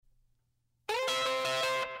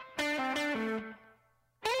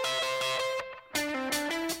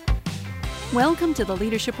Welcome to the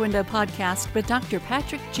Leadership Window podcast with Dr.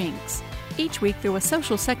 Patrick Jinks. Each week, through a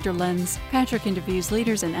social sector lens, Patrick interviews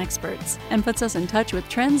leaders and experts and puts us in touch with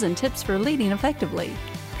trends and tips for leading effectively.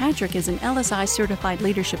 Patrick is an LSI certified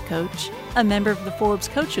leadership coach, a member of the Forbes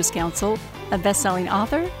Coaches Council, a best-selling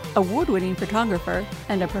author, award-winning photographer,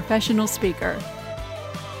 and a professional speaker.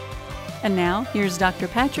 And now, here's Dr.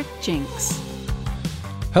 Patrick Jinks.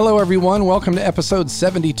 Hello, everyone. Welcome to episode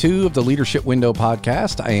 72 of the Leadership Window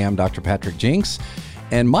podcast. I am Dr. Patrick Jinks,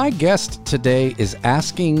 and my guest today is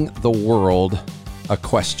asking the world a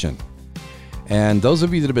question. And those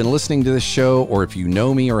of you that have been listening to this show, or if you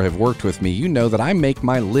know me or have worked with me, you know that I make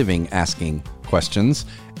my living asking questions,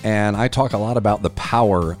 and I talk a lot about the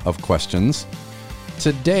power of questions.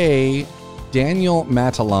 Today, Daniel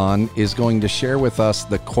Matalon is going to share with us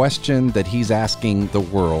the question that he's asking the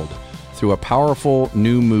world through a powerful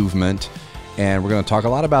new movement. And we're going to talk a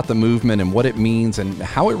lot about the movement and what it means and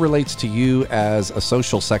how it relates to you as a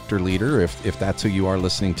social sector leader, if that's who you are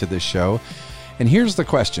listening to this show. And here's the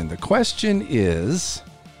question. The question is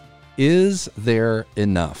there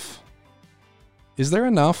enough? Is there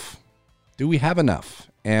enough? Do we have enough?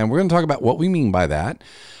 And we're going to talk about what we mean by that.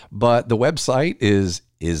 But the website is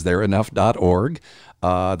istthereenough.org.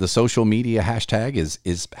 The social media hashtag is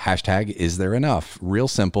hashtag #IsThereEnough. Real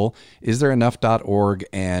simple, istthereenough.org.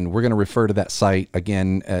 And we're going to refer to that site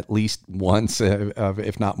again at least once,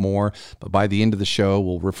 if not more. But by the end of the show,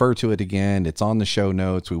 we'll refer to it again. It's on the show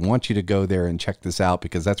notes. We want you to go there and check this out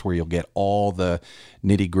because that's where you'll get all the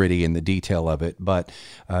nitty gritty and the detail of it. But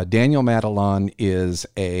Daniel Matalon is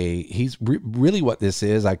he's really what this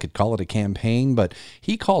is. I could call it a campaign, but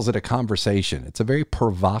he calls it a conversation. It's a very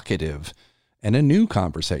provocative and a new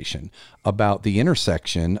conversation about the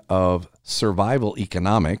intersection of survival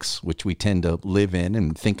economics, which we tend to live in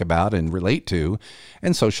and think about and relate to,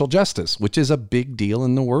 and social justice, which is a big deal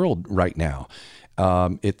in the world right now.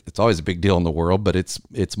 It's always a big deal in the world, but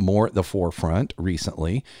it's more at the forefront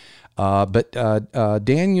recently. But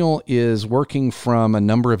Daniel is working from a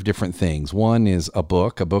number of different things. One is a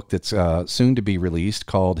book that's soon to be released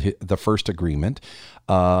called The First Agreement,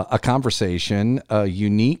 a conversation, a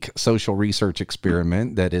unique social research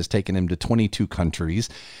experiment that has taken him to 22 countries,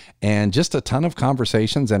 and just a ton of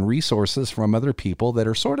conversations and resources from other people that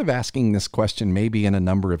are sort of asking this question maybe in a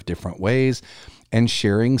number of different ways and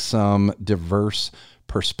sharing some diverse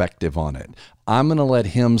perspective on it. I'm going to let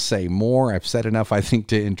him say more. I've said enough, I think,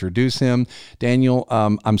 to introduce him. Daniel,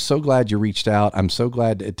 I'm so glad you reached out. I'm so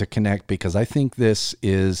glad to connect because I think this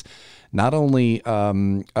is not only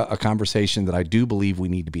a conversation that I do believe we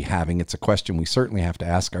need to be having. It's a question we certainly have to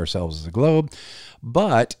ask ourselves as a globe,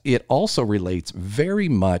 but it also relates very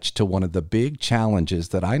much to one of the big challenges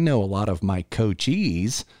that I know a lot of my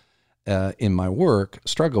coachees in my work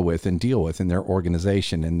struggle with and deal with in their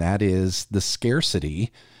organization, and that is the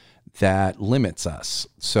scarcity that limits us.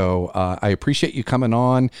 So I appreciate you coming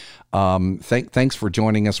on. Thanks for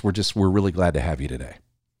joining us. We're really glad to have you today.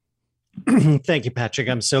 Thank you, Patrick.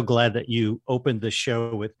 I'm so glad that you opened the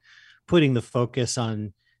show with putting the focus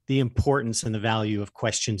on the importance and the value of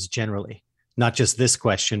questions generally, not just this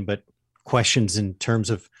question, but questions in terms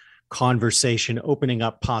of conversation, opening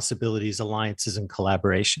up possibilities, alliances, and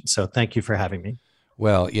collaboration. So thank you for having me.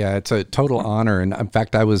 Well, yeah, it's a total honor. And in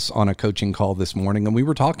fact, I was on a coaching call this morning and we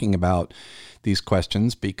were talking about these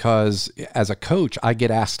questions because as a coach, I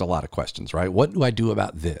get asked a lot of questions, right? What do I do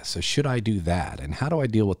about this? Or should I do that? And how do I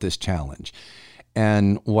deal with this challenge?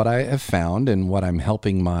 And what I have found and what I'm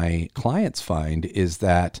helping my clients find is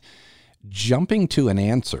that jumping to an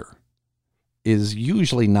answer is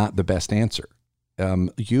usually not the best answer.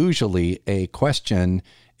 Usually a question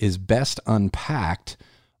is best unpacked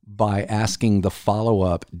by asking the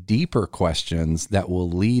follow-up deeper questions that will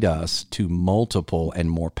lead us to multiple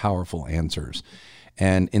and more powerful answers.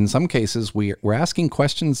 And in some cases, we're asking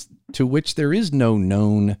questions to which there is no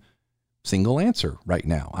known single answer right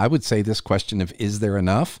now. I would say this question of, is there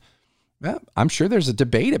enough? Well, I'm sure there's a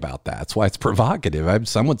debate about that. That's why it's provocative.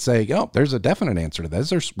 Some would say, oh, there's a definite answer to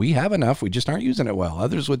this. We have enough. We just aren't using it well.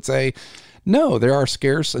 Others would say, no, there are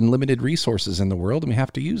scarce and limited resources in the world and we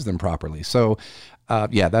have to use them properly. So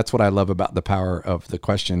that's what I love about the power of the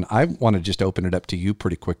question. I want to just open it up to you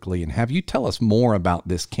pretty quickly and have you tell us more about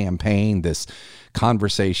this campaign, this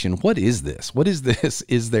conversation. What is this? What is this?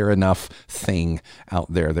 Is there enough thing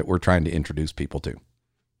out there that we're trying to introduce people to?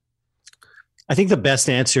 I think the best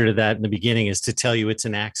answer to that in the beginning is to tell you it's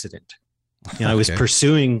an accident. I was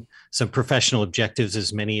pursuing some professional objectives,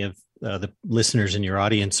 as many of the listeners in your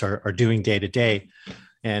audience are doing day to day.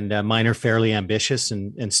 and mine are fairly ambitious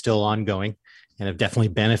and still ongoing, and have definitely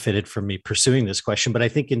benefited from me pursuing this question. But I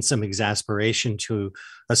think in some exasperation to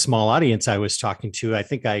a small audience I was talking to, I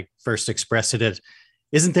think I first expressed it as,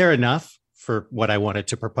 isn't there enough for what I wanted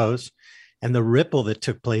to propose? And the ripple that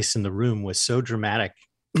took place in the room was so dramatic.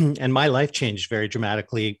 And my life changed very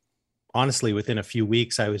dramatically. Honestly, within a few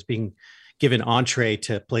weeks, I was being given entree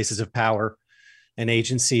to places of power, an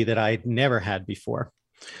agency that I'd never had before.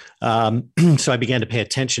 So I began to pay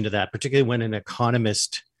attention to that, particularly when an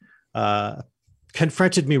economist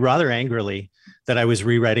confronted me rather angrily that I was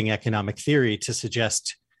rewriting economic theory to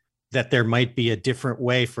suggest that there might be a different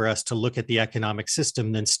way for us to look at the economic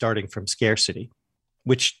system than starting from scarcity,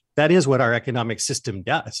 which that is what our economic system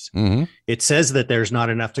does. Mm-hmm. It says that there's not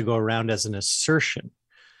enough to go around as an assertion,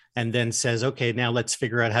 and then says, okay, now let's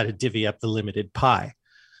figure out how to divvy up the limited pie.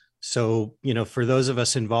 So, for those of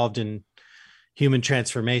us involved in human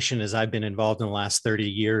transformation, as I've been involved in the last 30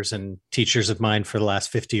 years, and teachers of mine for the last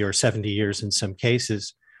 50 or 70 years in some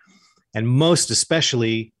cases, and most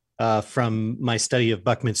especially from my study of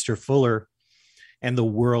Buckminster Fuller and the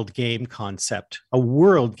world game concept. A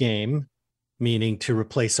world game meaning to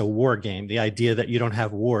replace a war game, the idea that you don't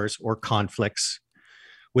have wars or conflicts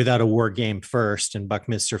without a war game first. And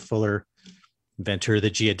Buckminster Fuller, inventor of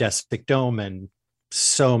the geodesic dome and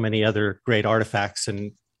so many other great artifacts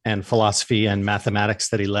and philosophy and mathematics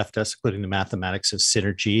that he left us, including the mathematics of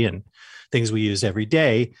synergy and things we use every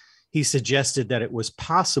day, he suggested that it was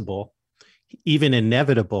possible, even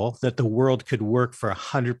inevitable, that the world could work for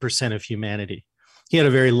 100% of humanity. He had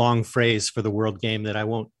a very long phrase for the world game that I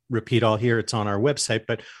won't repeat all here. It's on our website,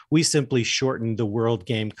 but we simply shortened the world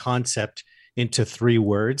game concept into 3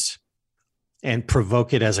 words and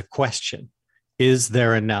provoke it as a question. Is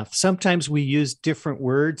there enough? Sometimes we use different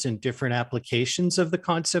words and different applications of the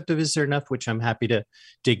concept of is there enough, which I'm happy to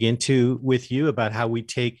dig into with you about how we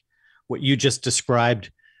take what you just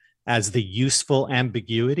described as the useful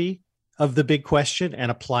ambiguity of the big question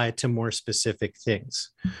and apply it to more specific things.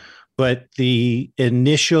 But the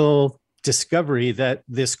initial discovery that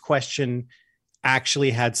this question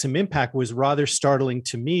actually had some impact was rather startling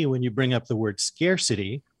to me when you bring up the word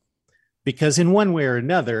scarcity, because in one way or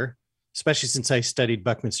another, especially since I studied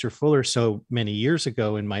Buckminster Fuller so many years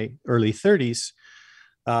ago in my early 30s,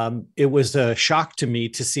 it was a shock to me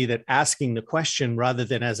to see that asking the question, rather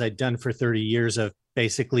than as I'd done for 30 years of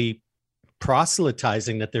basically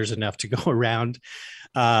proselytizing that there's enough to go around,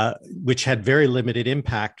 which had very limited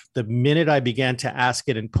impact, the minute I began to ask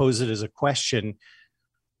it and pose it as a question,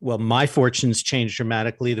 well, my fortunes changed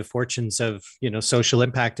dramatically. The fortunes of, social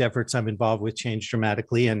impact efforts I'm involved with changed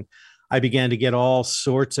dramatically. And I began to get all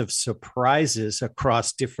sorts of surprises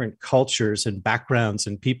across different cultures and backgrounds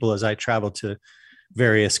and people as I traveled to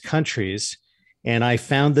various countries. And I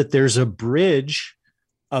found that there's a bridge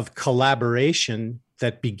of collaboration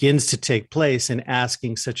that begins to take place in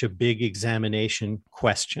asking such a big examination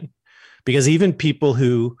question. Because even people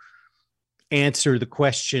who answer the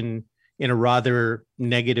question in a rather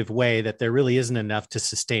negative way, that there really isn't enough to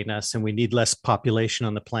sustain us and we need less population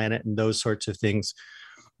on the planet and those sorts of things,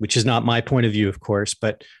 which is not my point of view, of course,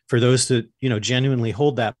 but for those that, genuinely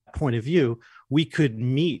hold that point of view, we could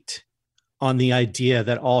meet on the idea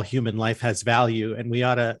that all human life has value, and we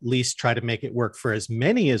ought to at least try to make it work for as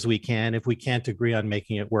many as we can if we can't agree on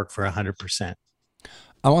making it work for 100%.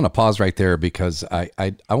 I want to pause right there because I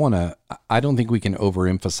don't think we can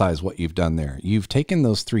overemphasize what you've done there. You've taken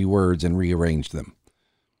those 3 words and rearranged them.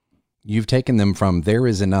 You've taken them from there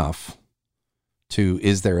is enough to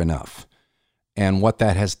is there enough? And what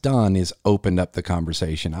that has done is opened up the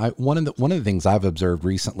conversation. One of the things I've observed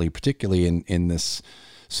recently, particularly in this,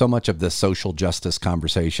 so much of the social justice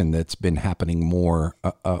conversation that's been happening more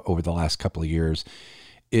over the last couple of years,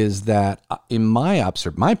 is that in my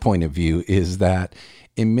point of view is that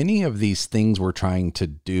in many of these things we're trying to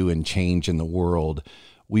do and change in the world,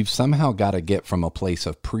 we've somehow got to get from a place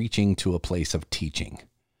of preaching to a place of teaching.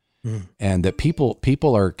 And that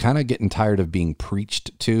people are kind of getting tired of being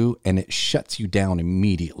preached to, and it shuts you down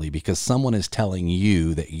immediately because someone is telling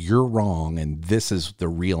you that you're wrong and this is the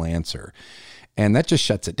real answer. And that just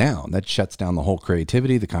shuts it down. That shuts down the whole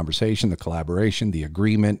creativity, the conversation, the collaboration, the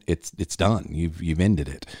agreement. It's done. You've ended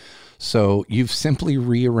it. So you've simply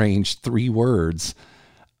rearranged 3 words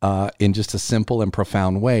in just a simple and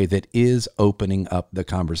profound way that is opening up the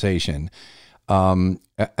conversation.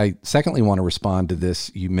 I secondly want to respond to this.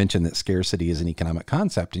 You mentioned that scarcity is an economic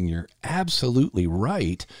concept, and you're absolutely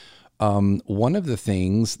right. One of the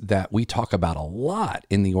things that we talk about a lot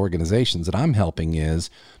in the organizations that I'm helping is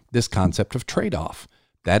this concept of trade-off.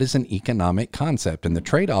 That is an economic concept. And the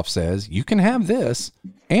trade-off says you can have this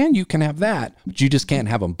and you can have that, but you just can't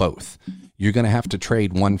have them both. You're going to have to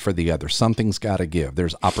trade one for the other. Something's got to give.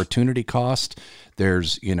 There's opportunity cost.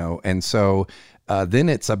 There's, and so then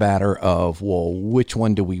it's a matter of, well, which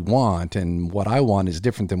one do we want? And what I want is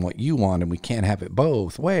different than what you want, and we can't have it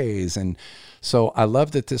both ways. And so I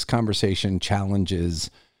love that this conversation challenges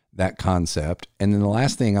that concept. And then the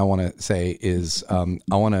last thing I want to say is I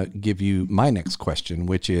want to give you my next question,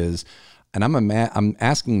 which is, and I'm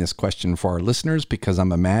asking this question for our listeners because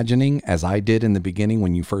I'm imagining, as I did in the beginning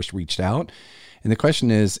when you first reached out. And the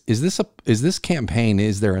question is this campaign,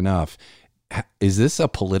 is there enough? Is this a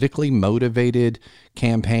politically motivated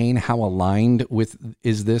campaign? How aligned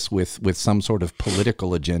is this with some sort of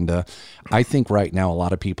political agenda? I think right now a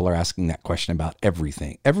lot of people are asking that question about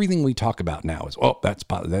everything. Everything we talk about now is, well,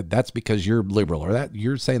 that's because you're liberal, or that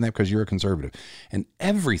you're saying that because you're a conservative. And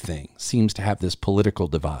everything seems to have this political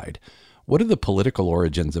divide. What are the political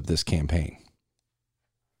origins of this campaign?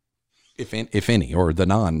 If any, or the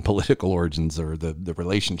non-political origins, or the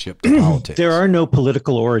relationship to politics? There are no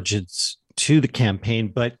political origins to the campaign,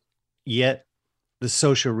 but yet the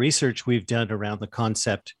social research we've done around the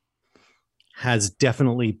concept has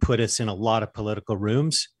definitely put us in a lot of political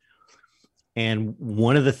rooms. And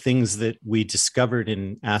one of the things that we discovered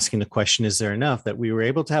in asking the question, is there enough, that we were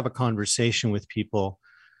able to have a conversation with people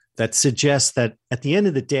that suggests that at the end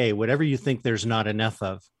of the day, whatever you think there's not enough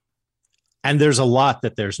of, and there's a lot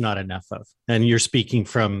that there's not enough of. And you're speaking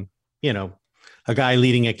from, a guy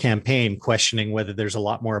leading a campaign questioning whether there's a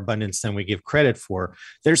lot more abundance than we give credit for.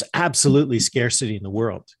 There's absolutely scarcity in the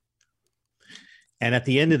world. And at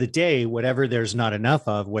the end of the day, whatever there's not enough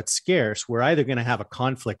of, what's scarce, we're either going to have a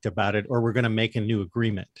conflict about it or we're going to make a new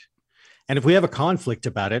agreement. And if we have a conflict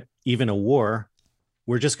about it, even a war,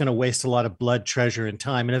 we're just going to waste a lot of blood, treasure, and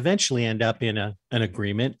time, and eventually end up in an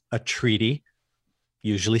agreement, a treaty,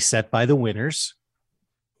 usually set by the winners,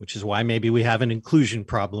 which is why maybe we have an inclusion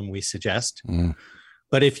problem, we suggest.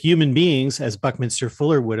 But if human beings, as Buckminster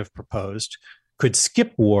Fuller would have proposed, could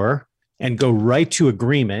skip war and go right to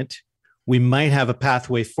agreement, we might have a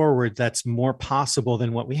pathway forward that's more possible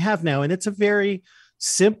than what we have now. And it's a very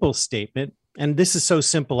simple statement. And this is so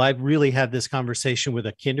simple. I've really had this conversation with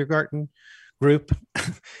a kindergarten group.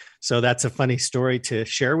 So that's a funny story to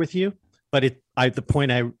share with you. But the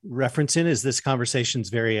point I reference in is this conversation is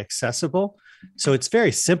very accessible. So it's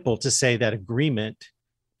very simple to say that agreement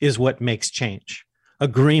is what makes change.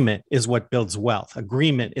 Agreement is what builds wealth.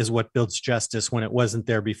 Agreement is what builds justice when it wasn't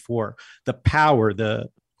there before. The power,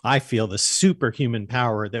 I feel the superhuman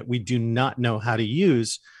power that we do not know how to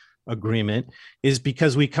use agreement, is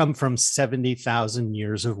because we come from 70,000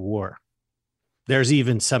 years of war. There's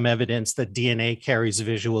even some evidence that DNA carries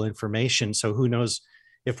visual information. So who knows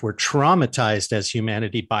if we're traumatized as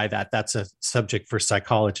humanity by that. That's a subject for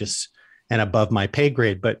psychologists and above my pay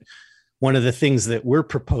grade. But one of the things that we're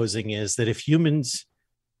proposing is that if humans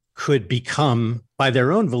could become, by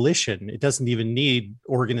their own volition, it doesn't even need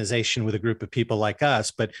organization with a group of people like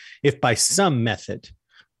us, but if by some method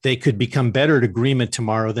they could become better at agreement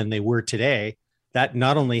tomorrow than they were today, that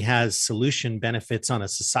not only has solution benefits on a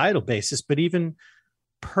societal basis, but even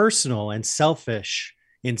personal and selfish,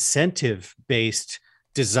 incentive-based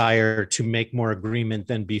desire to make more agreement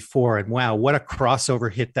than before. And wow, what a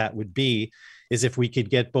crossover hit that would be, is if we could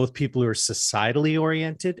get both people who are societally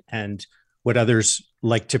oriented and what others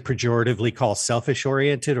like to pejoratively call selfish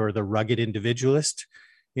oriented, or the rugged individualist,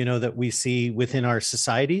 that we see within our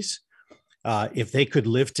societies, if they could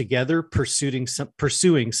live together pursuing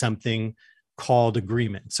something called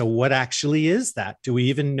agreement. So what actually is that? Do we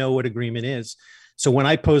even know what agreement is? So when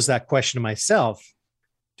I pose that question to myself,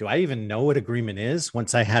 do I even know what agreement is?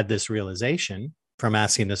 Once I had this realization from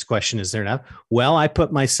asking this question, is there enough? Well, I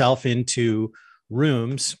put myself into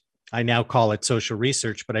rooms. I now call it social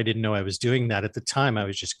research, but I didn't know I was doing that at the time. I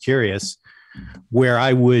was just curious, where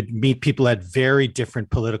I would meet people that had very different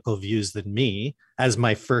political views than me as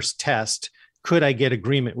my first test. Could I get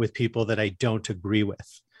agreement with people that I don't agree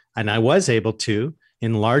with? And I was able to,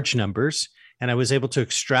 in large numbers, and I was able to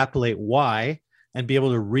extrapolate why and be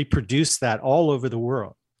able to reproduce that all over the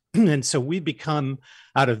world. And so we become,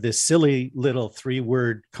 out of this silly little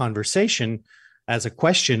 3-word conversation as a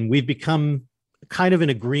question, we've become kind of an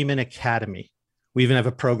agreement academy. We even have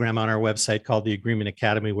a program on our website called the Agreement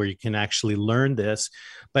Academy where you can actually learn this.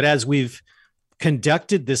 But as we've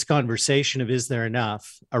conducted this conversation of is there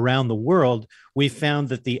enough around the world, we found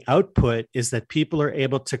that the output is that people are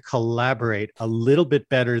able to collaborate a little bit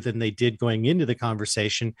better than they did going into the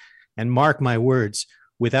conversation. And mark my words,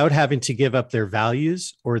 without having to give up their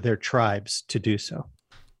values or their tribes to do so.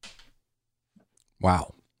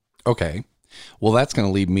 Wow. Okay. Well, that's going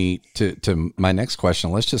to lead me to my next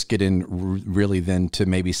question. Let's just get in really then to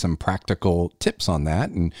maybe some practical tips on that.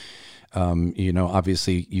 And,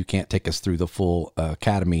 obviously you can't take us through the full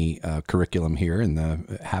academy curriculum here in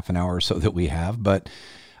the half an hour or so that we have, but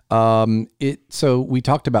so we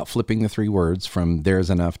talked about flipping the three words from there's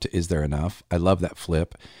enough to is there enough. I love that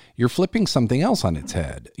flip. You're flipping something else on its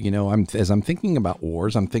head. As I'm thinking about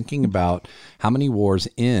wars, I'm thinking about how many wars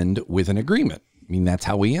end with an agreement. I mean, that's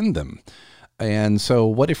how we end them. And so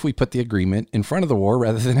what if we put the agreement in front of the war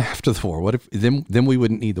rather than after the war? What if then we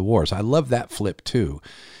wouldn't need the war? So I love that flip too.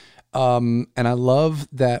 And I love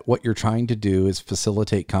that what you're trying to do is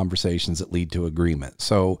facilitate conversations that lead to agreement.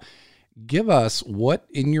 So give us what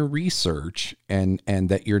in your research and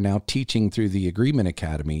that you're now teaching through the Agreement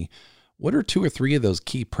Academy, what are 2 or 3 of those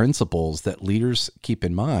key principles that leaders keep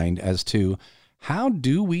in mind as to how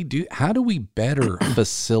do we better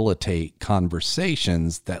facilitate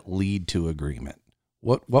conversations that lead to agreement?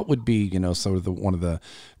 What would be, sort of one of the,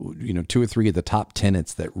 2 or 3 of the top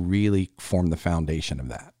tenets that really form the foundation of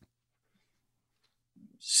that?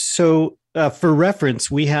 So for reference,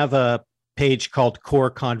 we have a page called Core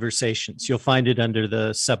Conversations. You'll find it under the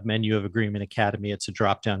submenu of Agreement Academy. It's a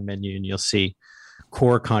drop-down menu, and you'll see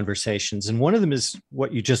Core Conversations. And one of them is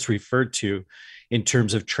what you just referred to in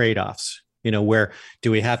terms of trade-offs. Where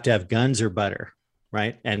do we have to have guns or butter,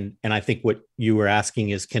 right? And I think what you were asking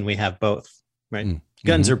is, can we have both, right? Mm-hmm.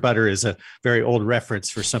 Guns or butter is a very old reference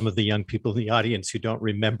for some of the young people in the audience who don't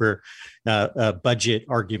remember budget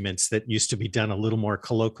arguments that used to be done a little more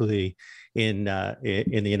colloquially in the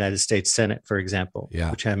United States Senate, for example,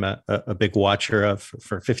 which I'm a big watcher of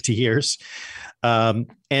for 50 years. And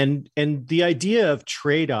the idea of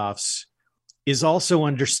trade-offs is also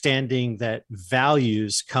understanding that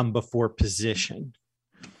values come before position.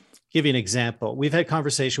 Give you an example. We've had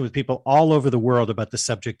conversation with people all over the world about the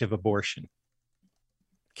subject of abortion.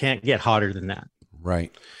 Can't get hotter than that.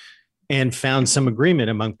 Right. And found some agreement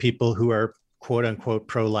among people who are quote unquote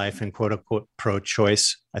pro-life and quote unquote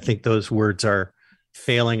pro-choice. I think those words are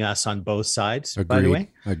failing us on both sides, by the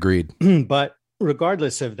way. Agreed. But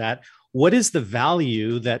regardless of that, what is the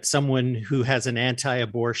value that someone who has an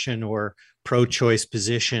anti-abortion or pro-choice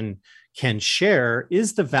position can share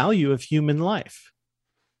is the value of human life.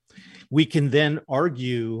 We can then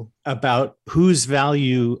argue about whose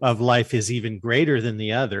value of life is even greater than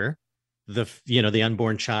the other, the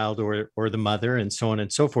unborn child or the mother, and so on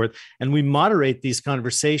and so forth. And we moderate these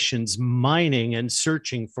conversations, mining and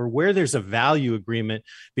searching for where there's a value agreement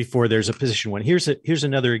before there's a position one. Here's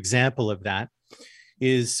another example of that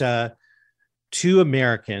is 2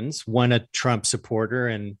 Americans, one a Trump supporter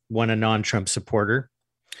and one a non-Trump supporter,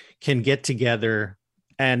 can get together.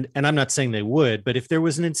 And I'm not saying they would, but if there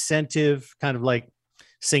was an incentive, kind of like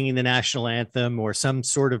singing the national anthem or some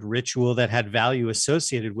sort of ritual that had value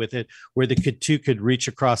associated with it, where the 2 could reach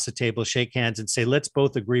across the table, shake hands, and say, let's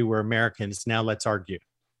both agree we're Americans. Now let's argue.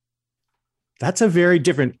 That's a very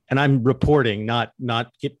different, and I'm reporting, not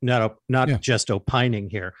just opining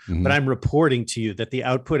here, but I'm reporting to you that the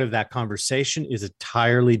output of that conversation is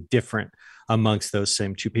entirely different amongst those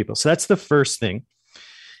same 2 people. So that's the first thing,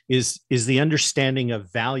 is the understanding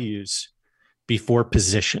of values before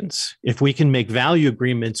positions. If we can make value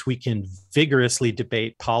agreements, we can vigorously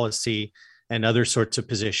debate policy and other sorts of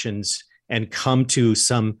positions and come to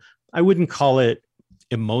some, I wouldn't call it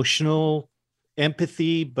emotional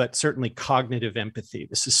empathy, but certainly cognitive empathy.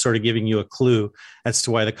 This is sort of giving you a clue as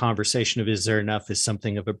to why the conversation of is there enough is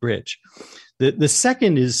something of a bridge. The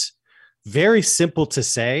second is very simple to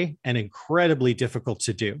say and incredibly difficult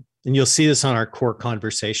to do. And you'll see this on our Core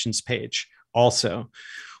Conversations page also,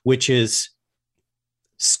 which is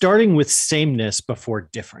starting with sameness before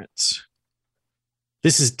difference.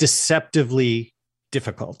 This is deceptively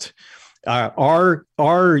difficult.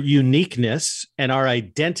 Our uniqueness and our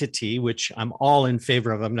identity, which I'm all in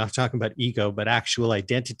favor of, I'm not talking about ego, but actual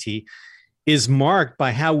identity, is marked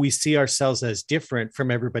by how we see ourselves as different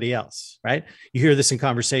from everybody else, right? You hear this in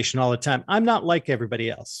conversation all the time. I'm not like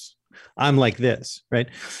everybody else. I'm like this, right?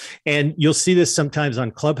 And you'll see this sometimes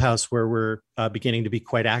on Clubhouse, where we're beginning to be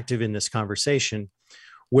quite active in this conversation,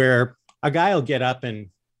 where a guy will get up and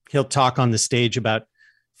he'll talk on the stage about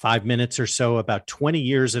 5 minutes or so about 20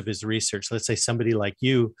 years of his research. Let's say somebody like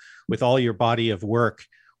you with all your body of work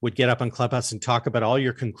would get up on Clubhouse and talk about all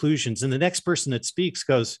your conclusions. And the next person that speaks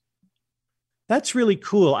goes, that's really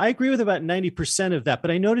cool. I agree with about 90% of that, but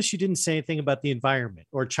I noticed you didn't say anything about the environment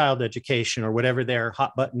or child education or whatever their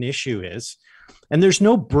hot button issue is. And there's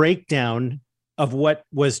no breakdown of what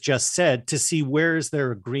was just said to see where is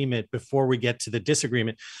their agreement before we get to the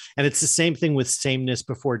disagreement. And it's the same thing with sameness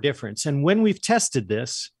before difference. And when we've tested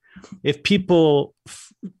this, if people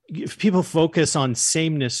focus on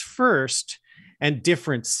sameness first and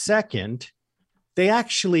difference second, they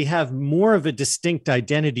actually have more of a distinct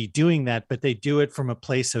identity doing that, but they do it from a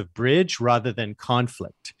place of bridge rather than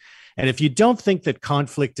conflict. And if you don't think that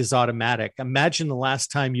conflict is automatic, imagine the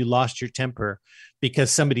last time you lost your temper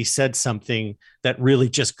because somebody said something that really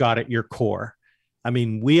just got at your core. I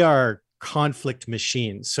mean, we are conflict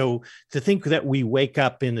machines. So to think that we wake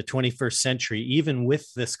up in the 21st century, even with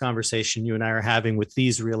this conversation you and I are having with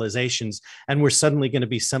these realizations, and we're suddenly going to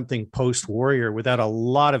be something post-warrior without a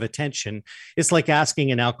lot of attention, it's like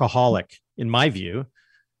asking an alcoholic, in my view,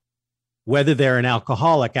 whether they're an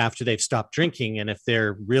alcoholic after they've stopped drinking. And if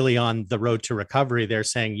they're really on the road to recovery, they're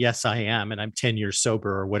saying, yes, I am, and I'm 10 years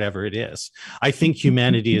sober or whatever it is. I think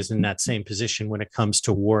humanity is in that same position when it comes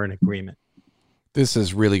to war and agreement. This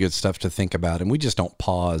is really good stuff to think about. And we just don't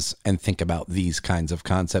pause and think about these kinds of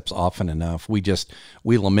concepts often enough.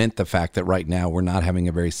 We lament the fact that right now we're not having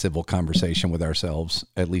a very civil conversation with ourselves,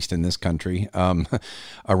 at least in this country,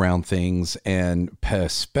 around things, and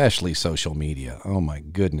especially social media. Oh my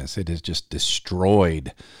goodness. It has just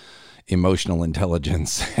destroyed emotional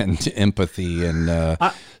intelligence and empathy and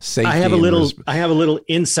safety. I have a little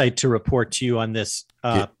insight to report to you on this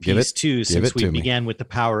piece too, since we began with the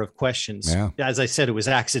power of questions. Yeah. As I said, it was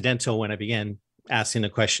accidental when I began asking the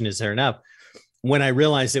question, is there enough? When I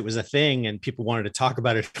realized it was a thing and people wanted to talk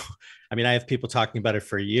about it, I mean, I have people talking about it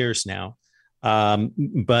for years now.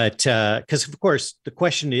 But because of course the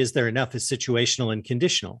question, is there enough, is situational and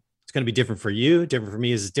conditional. It's going to be different for you, different for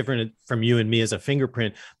me, is different from you and me as a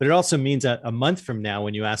fingerprint. But it also means that a month from now,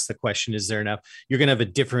 when you ask the question, is there enough, you're going to have a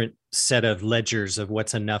different set of ledgers of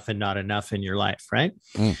what's enough and not enough in your life, right?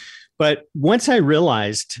 Mm. But once I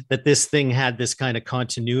realized that this thing had this kind of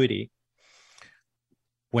continuity,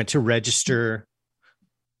 went to register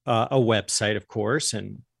a website, of course,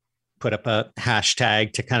 and put up a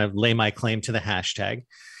hashtag to kind of lay my claim to the hashtag.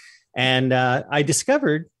 And I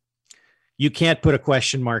discovered you can't put a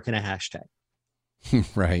question mark in a hashtag.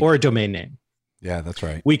 Right. Or a domain name. Yeah, that's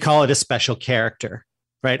right. We call it a special character,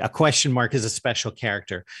 right? A question mark is a special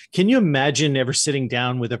character. Can you imagine ever sitting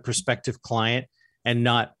down with a prospective client and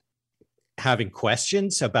not having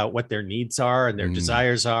questions about what their needs are and their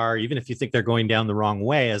desires are? Even if you think they're going down the wrong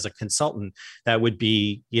way as a consultant, that would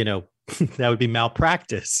be, that would be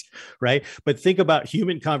malpractice, right? But think about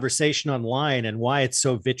human conversation online and why it's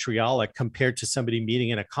so vitriolic compared to somebody meeting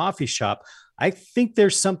in a coffee shop. I think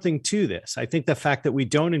there's something to this. I think the fact that we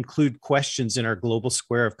don't include questions in our global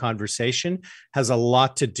square of conversation has a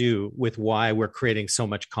lot to do with why we're creating so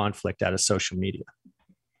much conflict out of social media.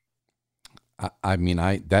 I mean,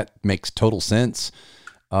 that makes total sense.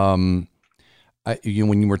 When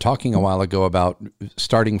you were talking a while ago about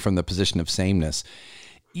starting from the position of sameness,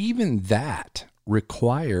 even that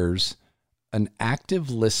requires an active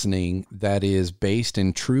listening that is based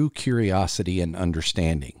in true curiosity and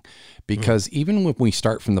understanding. Because even when we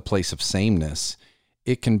start from the place of sameness,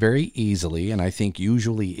 it can very easily, and I think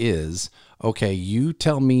usually is, okay, you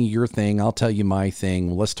tell me your thing, I'll tell you my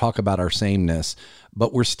thing, let's talk about our sameness,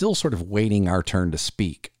 but we're still sort of waiting our turn to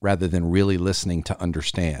speak rather than really listening to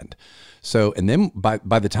understand. So, and then by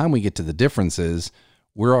the time we get to the differences,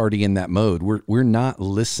 we're already in that mode. We're not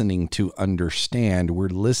listening to understand. We're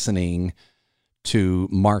listening to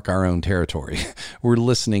mark our own territory. We're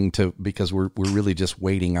listening to, because we're really just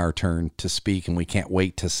waiting our turn to speak, and we can't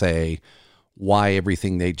wait to say why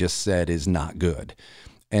everything they just said is not good.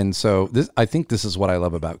 And so I think this is what I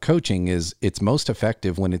love about coaching, is it's most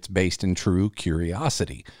effective when it's based in true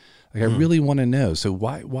curiosity. Like, I really want to know. So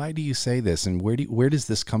why do you say this? And where does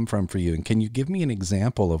this come from for you? And can you give me an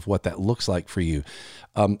example of what that looks like for you?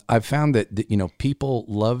 I've found that, people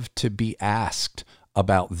love to be asked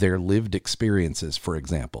about their lived experiences, for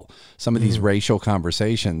example, some of these racial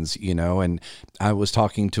conversations, and I was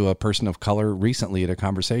talking to a person of color recently at a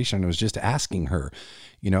conversation. I was just asking her,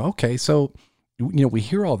 okay, so we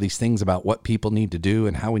hear all these things about what people need to do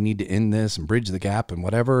and how we need to end this and bridge the gap and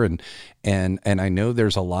whatever. And I know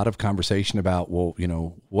there's a lot of conversation about, well,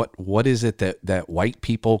 what is it that white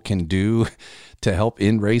people can do to help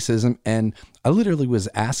end racism? And I literally was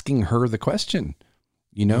asking her the question,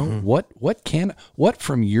 what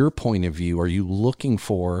from your point of view are you looking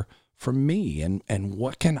for from me, and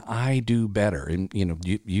what can I do better? And,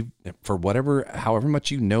 you for however much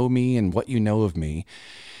you know me and what you know of me.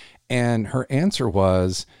 And her answer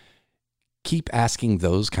was, keep asking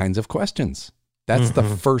those kinds of questions. That's the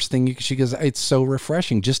first thing she goes, it's so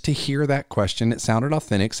refreshing just to hear that question. It sounded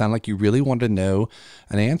authentic, sounded like you really wanted to know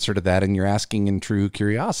an answer to that. And you're asking in true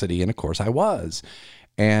curiosity. And of course I was.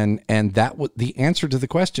 And that the answer to the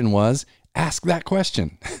question was ask that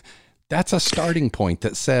question. That's a starting point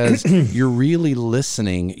that says you're really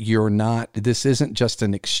listening. This isn't just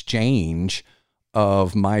an exchange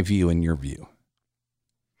of my view and your view.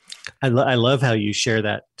 I love how you share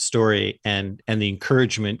that story and the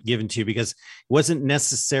encouragement given to you, because it wasn't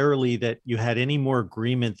necessarily that you had any more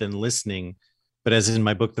agreement than listening. But as in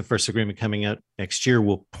my book, The First Agreement, coming out next year,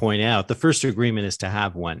 will point out, the first agreement is to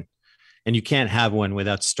have one. And you can't have one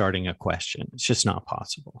without starting a question. It's just not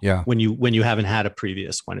possible. Yeah. When you haven't had a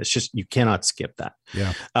previous one, it's just, you cannot skip that.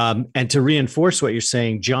 Yeah. And to reinforce what you're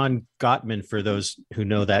saying, John Gottman, for those who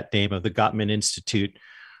know that name, of the Gottman Institute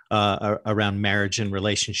around marriage and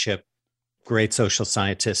relationship, great social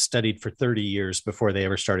scientist, studied for 30 years before they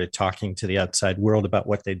ever started talking to the outside world about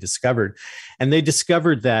what they discovered. And they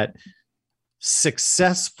discovered that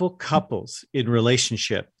successful couples in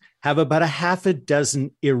relationship have about a half a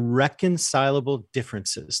dozen irreconcilable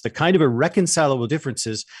differences, the kind of irreconcilable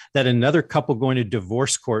differences that another couple going to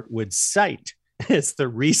divorce court would cite as the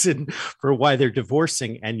reason for why they're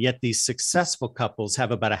divorcing. And yet these successful couples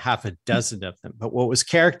have about a half a dozen of them. But what was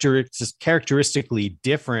characteristically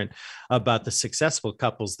different about the successful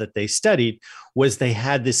couples that they studied was they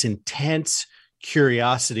had this intense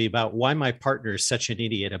curiosity about why my partner is such an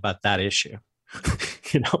idiot about that issue.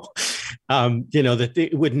 That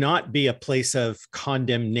it would not be a place of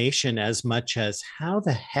condemnation as much as, how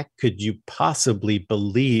the heck could you possibly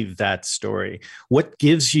believe that story? What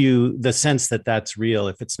gives you the sense that that's real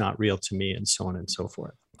if it's not real to me, and so on and so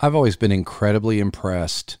forth? I've always been incredibly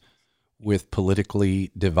impressed with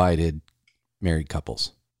politically divided married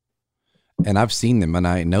couples. And I've seen them, and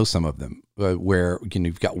I know some of them where,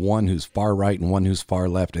 you've got one who's far right and one who's far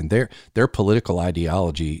left, and their political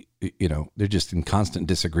ideology, they're just in constant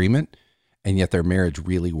disagreement, and yet their marriage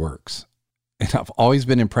really works. And I've always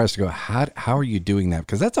been impressed to go, how are you doing that?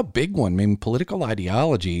 Because that's a big one. I mean, political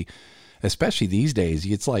ideology, especially these days,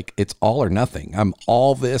 it's like, it's all or nothing. I'm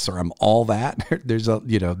all this or I'm all that.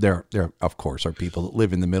 There of course are people that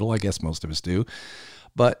live in the middle. I guess most of us do.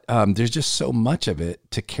 But there's just so much of it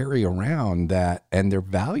to carry around that, and their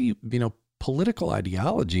value, political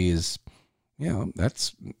ideology is,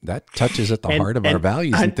 that touches at the heart of our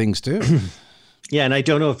values and things too. Yeah. And I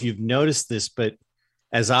don't know if you've noticed this, but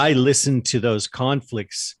as I listen to those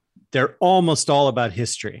conflicts, they're almost all about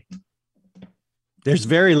history. There's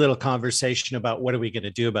very little conversation about what are we going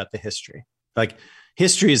to do about the history. Like,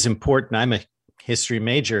 history is important. I'm a history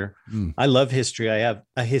major. I love history. I have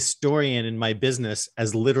a historian in my business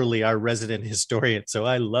as literally our resident historian. So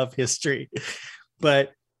I love history.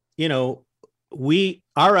 But,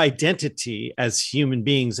 our identity as human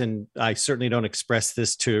beings, and I certainly don't express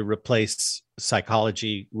this to replace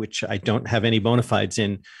psychology, which I don't have any bona fides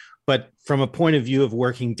in, but from a point of view of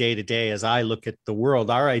working day to day, as I look at the world,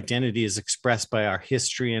 our identity is expressed by our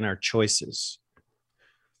history and our choices.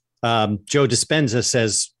 Joe Dispenza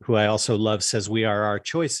says, who I also love, says we are our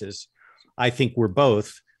choices. I think we're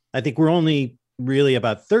both. I think we're only really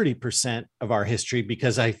about 30% of our history,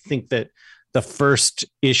 because I think that the first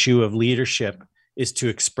issue of leadership is to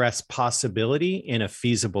express possibility in a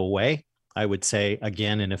feasible way. I would say,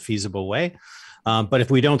 again, in a feasible way. But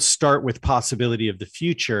if we don't start with possibility of the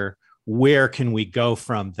future, where can we go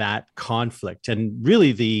from that conflict? And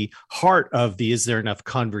really the heart of the, is there enough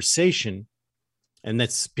conversation? And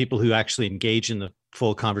that's people who actually engage in the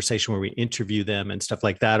full conversation where we interview them and stuff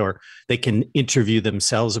like that, or they can interview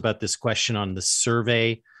themselves about this question on the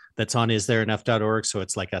survey that's on istthereenough.org. So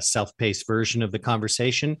it's like a self-paced version of the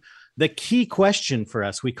conversation. The key question for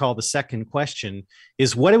us, we call the second question,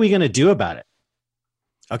 is what are we going to do about it?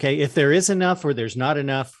 Okay, if there is enough or there's not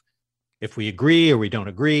enough, if we agree or we don't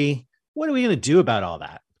agree, what are we going to do about all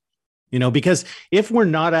that? Because if we're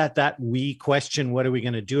not at that we question, what are we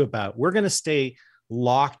going to do about, we're going to stay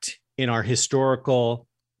locked in our historical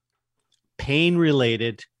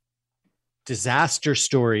pain-related disaster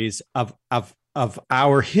stories of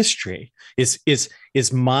our history.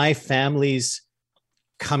 Is my family's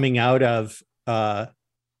coming out of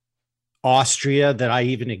Austria that I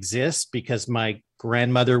even exist because my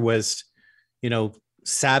grandmother was,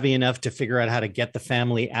 savvy enough to figure out how to get the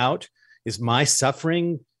family out? Is my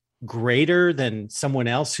suffering greater than someone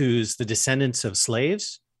else who's the descendants of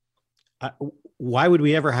slaves? Why would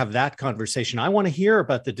we ever have that conversation? I want to hear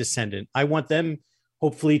about the descendant. I want them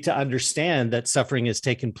hopefully to understand that suffering has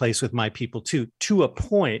taken place with my people too, to a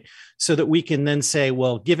point, so that we can then say,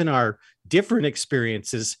 well, given our different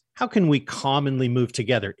experiences, how can we commonly move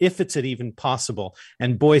together if it's even possible?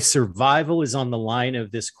 And boy, survival is on the line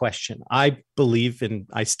of this question. I believe, and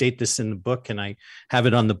I state this in the book, and I have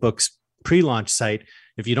it on the book's pre-launch site,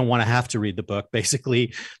 if you don't want to have to read the book.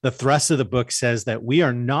 Basically, the thrust of the book says that we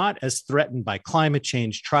are not as threatened by climate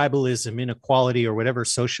change, tribalism, inequality, or whatever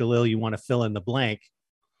social ill you want to fill in the blank,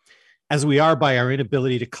 as we are by our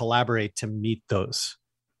inability to collaborate to meet those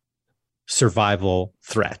survival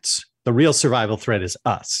threats. The real survival threat is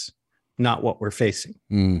us, not what we're facing.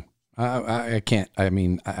 I can't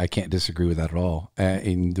disagree with that at all.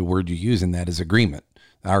 And the word you use in that is agreement,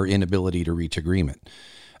 our inability to reach agreement.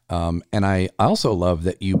 And I also love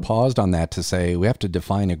that you paused on that to say we have to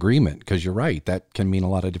define agreement, because you're right. That can mean a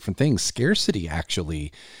lot of different things. Scarcity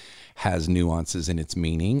actually has nuances in its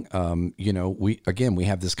meaning. We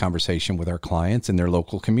have this conversation with our clients in their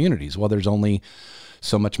local communities. Well, there's only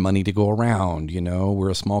so much money to go around. We're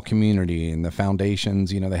a small community, and the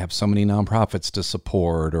foundations, they have so many nonprofits to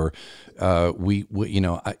support, or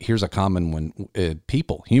here's a common one,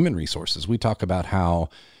 people, human resources. We talk about how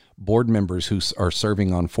board members who are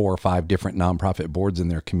serving on 4 or 5 different nonprofit boards in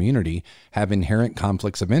their community have inherent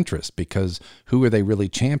conflicts of interest, because who are they really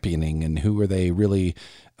championing and who are they really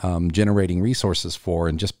generating resources for?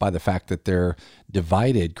 And just by the fact that they're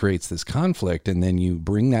divided creates this conflict. And then you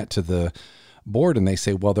bring that to the board and they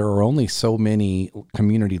say, well, there are only so many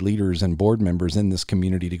community leaders and board members in this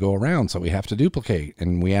community to go around, so we have to duplicate.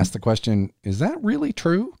 And we ask the question, is that really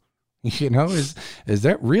true? Is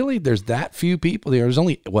that really, there's that few people? There's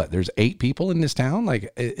only, there's 8 people in this town?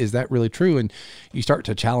 Like, is that really true? And you start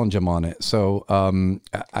to challenge them on it. So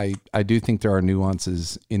I do think there are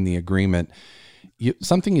nuances in the agreement.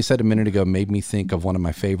 Something you said a minute ago made me think of one of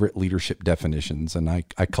my favorite leadership definitions, and I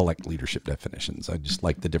collect leadership definitions. I just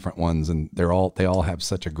like the different ones, and they all have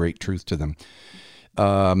such a great truth to them.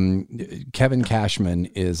 Kevin Cashman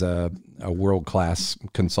is a world-class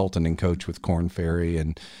consultant and coach with Korn Ferry,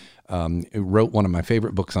 and wrote one of my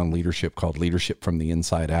favorite books on leadership called Leadership from the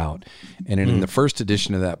Inside Out. And in the first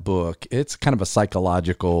edition of that book, it's kind of a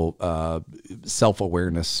psychological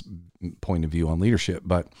self-awareness point of view on leadership,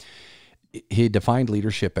 but he defined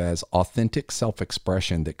leadership as authentic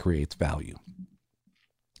self-expression that creates value.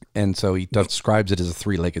 And so he describes it as a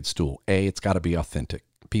 3-legged stool. A, it's got to be authentic.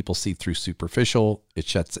 People see through superficial, it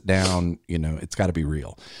shuts it down, it's got to be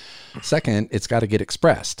real. Second, it's got to get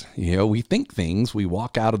expressed. We think things, we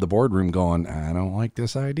walk out of the boardroom going, I don't like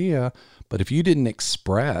this idea. But if you didn't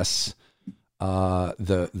express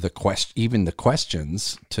even the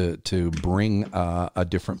questions to bring a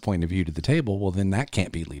different point of view to the table, well, then that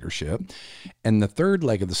can't be leadership. And the third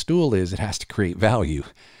leg of the stool is it has to create value.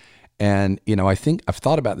 And, I think I've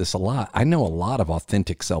thought about this a lot. I know a lot of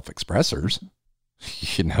authentic self-expressors.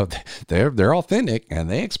 They're authentic and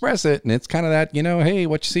they express it. And it's kind of that, hey,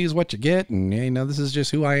 what you see is what you get. And, this is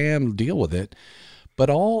just who I am, deal with it.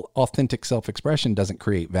 But all authentic self-expression doesn't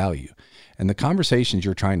create value. And the conversations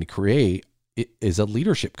you're trying to create is a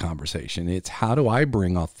leadership conversation. It's how do I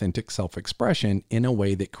bring authentic self-expression in a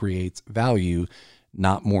way that creates value,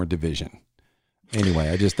 not more division.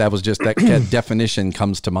 Anyway, that definition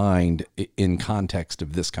comes to mind in context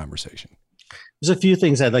of this conversation. There's a few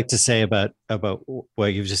things I'd like to say about what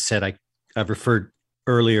you've just said. I've referred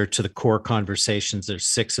earlier to the core conversations. There's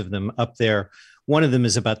 6 of them up there. One of them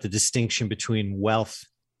is about the distinction between wealth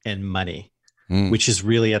and money, which is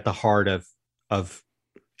really at the heart of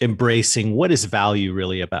embracing what is value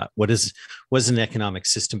really about. What is an economic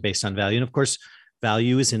system based on value? And of course,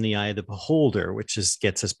 value is in the eye of the beholder, which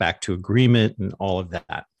gets us back to agreement and all of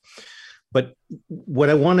that. But what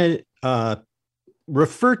I want to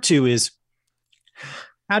refer to is,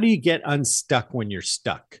 how do you get unstuck when you're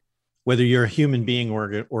stuck, whether you're a human being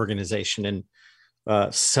or organization?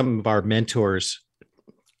 And some of our mentors,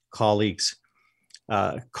 colleagues,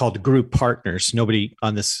 called group partners. Nobody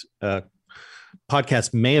on this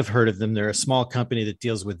podcast may have heard of them. They're a small company that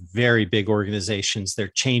deals with very big organizations. They're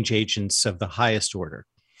change agents of the highest order.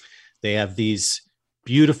 They have these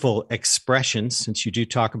beautiful expressions. Since you do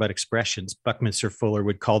talk about expressions, Buckminster Fuller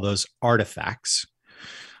would call those artifacts.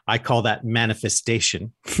 I call that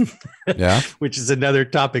manifestation, which is another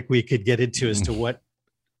topic we could get into as to what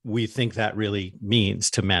we think that really means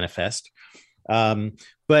to manifest.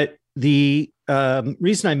 But the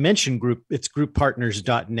reason I mentioned it's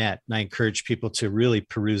grouppartners.net, and I encourage people to really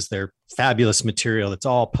peruse their fabulous material. It's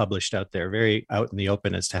all published out there, very out in the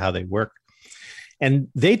open as to how they work. And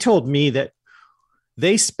they told me that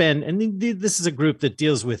they spend, and this is a group that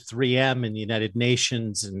deals with 3M and the United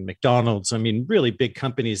Nations and McDonald's. I mean, really big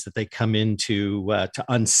companies that they come into to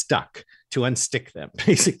unstick them,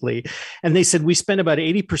 basically. And they said, we spend about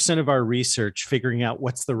 80% of our research figuring out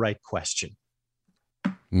what's the right question.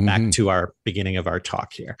 Back to our beginning of our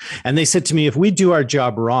talk here. And they said to me, if we do our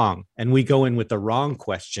job wrong and we go in with the wrong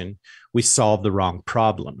question, we solve the wrong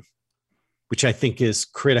problem, which I think is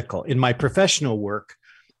critical. In my professional work,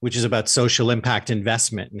 which is about social impact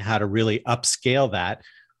investment and how to really upscale that,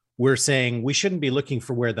 we're saying we shouldn't be looking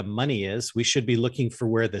for where the money is. We should be looking for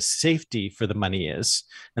where the safety for the money is.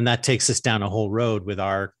 And that takes us down a whole road with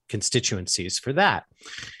our constituencies for that.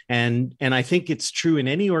 And I think it's true in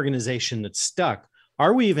any organization that's stuck.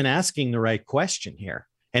 Are we even asking the right question here?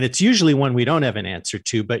 And it's usually one we don't have an answer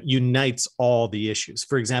to, but unites all the issues.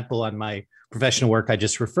 For example, on my professional work I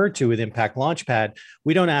just referred to with Impact Launchpad,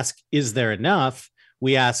 we don't ask, is there enough?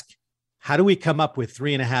 We ask, how do we come up with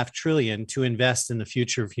 $3.5 trillion to invest in the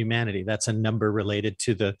future of humanity? That's a number related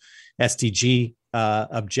to the SDG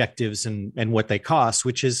objectives and what they cost,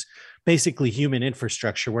 which is basically human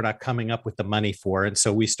infrastructure we're not coming up with the money for. And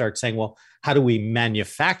so we start saying, well, how do we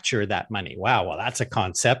manufacture that money? Wow, well, that's a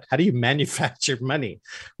concept. How do you manufacture money,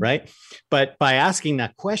 right? But by asking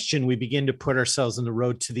that question, we begin to put ourselves on the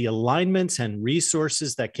road to the alignments and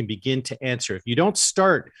resources that can begin to answer. If you don't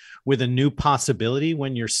start with a new possibility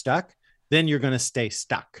when you're stuck, then you're going to stay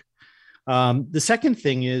stuck. The second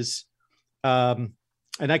thing is, and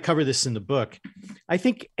I cover this in the book, I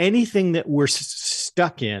think anything that we're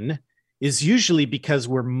stuck in is usually because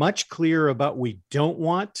we're much clearer about what we don't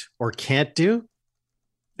want or can't do.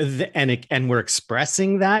 And we're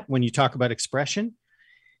expressing that when you talk about expression.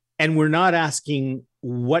 And we're not asking,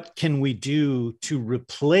 what can we do to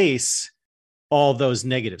replace all those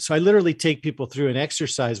negatives? So I literally take people through an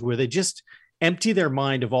exercise where they just empty their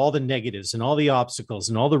mind of all the negatives and all the obstacles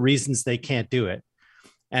and all the reasons they can't do it,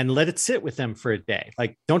 and let it sit with them for a day.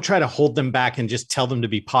 Like, don't try to hold them back and just tell them to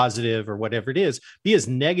be positive or whatever it is. Be as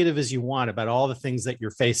negative as you want about all the things that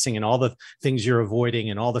you're facing and all the things you're avoiding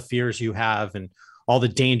and all the fears you have and all the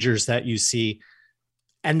dangers that you see.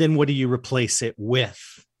 And then what do you replace it with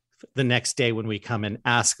the next day when we come and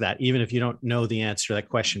ask that, even if you don't know the answer to that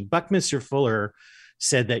question? Buckminster Fuller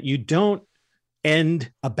said that you don't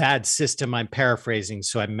end a bad system. I'm paraphrasing,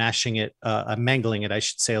 so I'm mangling it, I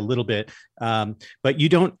should say, a little bit. But you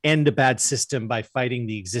don't end a bad system by fighting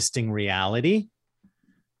the existing reality.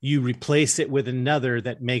 You replace it with another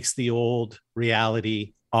that makes the old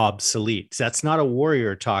reality obsolete. That's not a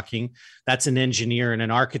warrior talking. That's an engineer and an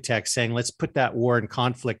architect saying, let's put that war and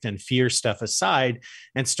conflict and fear stuff aside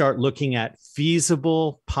and start looking at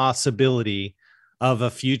feasible possibility of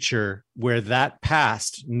a future where that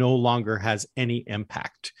past no longer has any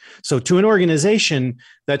impact. So to an organization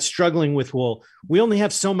that's struggling with, well, we only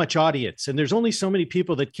have so much audience and there's only so many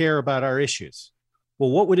people that care about our issues.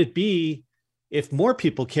 Well, what would it be if more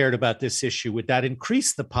people cared about this issue? Would that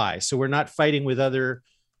increase the pie? So we're not fighting with other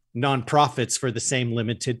nonprofits for the same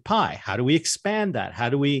limited pie. How do we expand that? How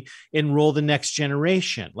do we enroll the next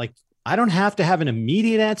generation? Like, I don't have to have an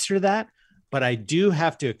immediate answer to that, but I do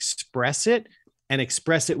have to express it and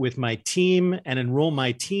express it with my team and enroll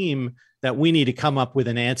my team that we need to come up with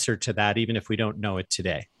an answer to that, even if we don't know it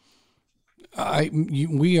today.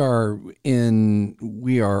 We are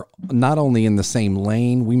not only in the same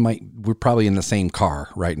lane, we're probably in the same car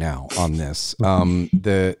right now on this.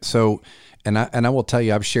 And I will tell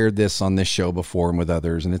you, I've shared this on this show before and with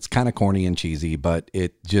others, and it's kind of corny and cheesy, but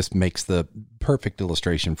it just makes the perfect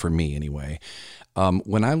illustration for me anyway.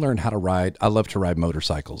 When I learned how to ride, I love to ride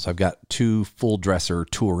motorcycles. I've got 2 full dresser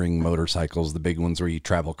touring motorcycles, the big ones where you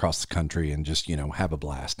travel across the country and just, have a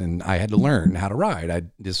blast. And I had to learn how to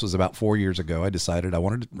ride. This was about 4 years ago. I decided I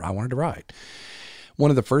wanted to ride. One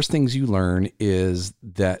of the first things you learn is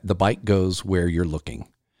that the bike goes where you're looking.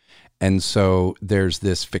 And so there's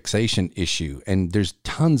this fixation issue, and there's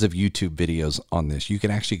tons of YouTube videos on this. You can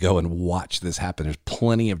actually go and watch this happen. There's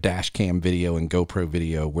plenty of dash cam video and GoPro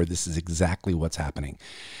video where this is exactly what's happening.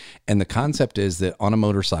 And the concept is that on a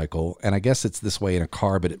motorcycle, and I guess it's this way in a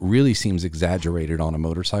car, but it really seems exaggerated on a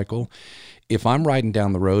motorcycle. If I'm riding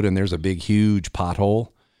down the road and there's a big, huge pothole,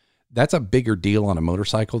 that's a bigger deal on a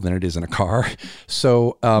motorcycle than it is in a car.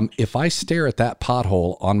 So if I stare at that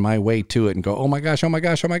pothole on my way to it and go, oh my gosh, don't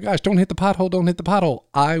hit the pothole,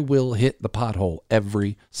 I will hit the pothole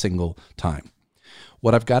every single time.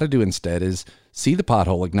 What I've got to do instead is see the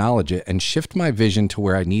pothole, acknowledge it, and shift my vision to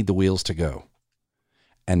where I need the wheels to go.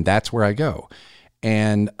 And that's where I go.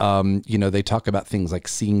 And, they talk about things like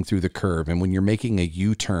seeing through the curve. And when you're making a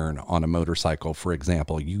U-turn on a motorcycle, for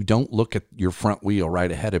example, you don't look at your front wheel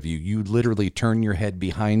right ahead of you. You literally turn your head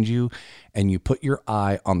behind you and you put your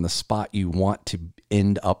eye on the spot you want to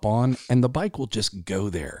end up on, and the bike will just go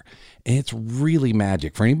there. And it's really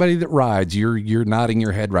magic. For anybody that rides, you're nodding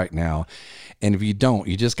your head right now. And if you don't,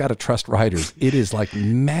 you just got to trust riders. It is like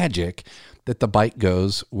magic that the bike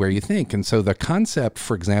goes where you think. And so the concept,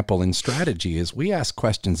 for example, in strategy is we ask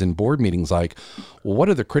questions in board meetings like, well, what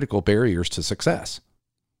are the critical barriers to success?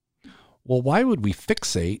 Well, why would we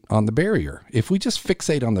fixate on the barrier? If we just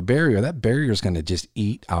fixate on the barrier, that barrier is going to just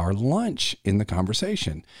eat our lunch in the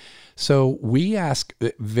conversation. So we ask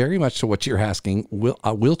very much to what you're asking.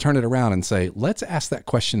 We'll turn it around and say, let's ask that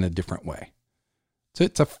question a different way. So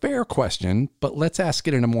it's a fair question, but let's ask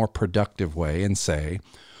it in a more productive way and say,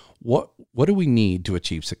 what do we need to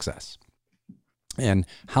achieve success? And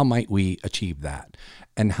how might we achieve that?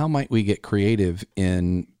 And how might we get creative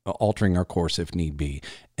in altering our course if need be?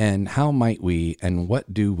 And how might we, and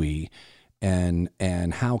what do we, and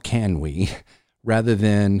how can we, rather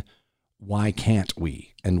than why can't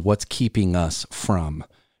we, and what's keeping us from?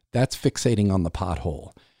 That's fixating on the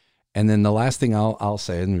pothole. And then the last thing I'll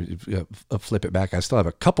say, and flip it back, I still have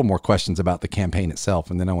a couple more questions about the campaign itself,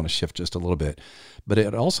 and then I want to shift just a little bit. But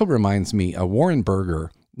it also reminds me, Warren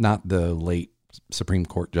Burger, not the late Supreme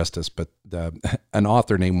Court Justice, but an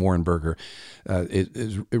author named Warren Burger,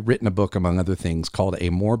 has written a book, among other things, called A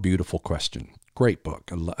More Beautiful Question. Great book.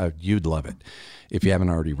 You'd love it if you haven't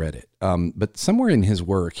already read it. But somewhere in his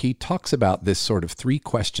work, he talks about this sort of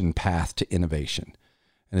 3-question path to innovation.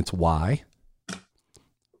 And it's why,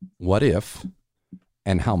 what if,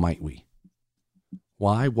 and how might we?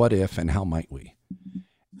 Why, what if, and how might we?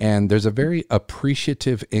 And there's a very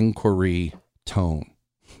appreciative inquiry tone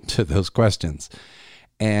to those questions.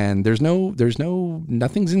 And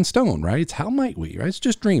nothing's in stone, right? It's how might we, right? It's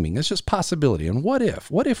just dreaming. It's just possibility. And what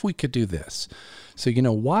if we could do this? So,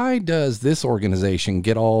 why does this organization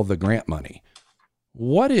get all the grant money?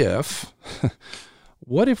 What if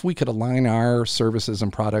we could align our services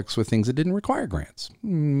and products with things that didn't require grants?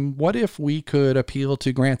 What if we could appeal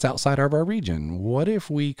to grants outside of our region? What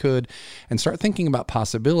if we could, and start thinking about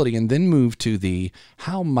possibility, and then move to the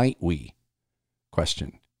how might we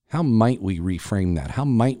question? How might we reframe that? How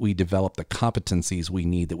might we develop the competencies we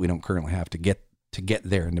need that we don't currently have to get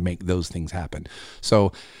there and to make those things happen?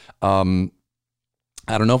 So,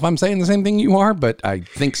 I don't know if I'm saying the same thing you are, but I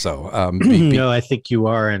think so. No, I think you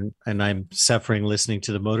are. And I'm suffering listening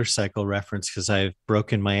to the motorcycle reference because I've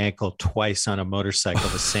broken my ankle twice on a motorcycle,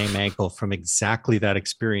 the same ankle, from exactly that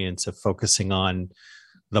experience of focusing on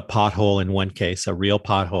the pothole in one case, a real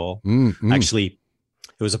pothole. Actually,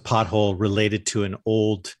 it was a pothole related to an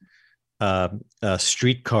old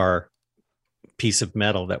streetcar piece of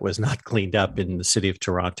metal that was not cleaned up in the city of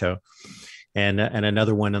Toronto, and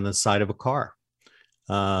another one on the side of a car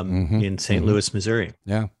in St. Louis, Missouri.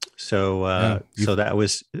 Yeah. So so that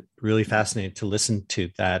was really fascinating to listen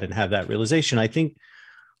to that and have that realization. I think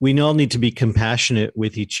we all need to be compassionate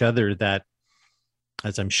with each other, that,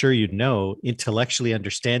 as I'm sure you know, intellectually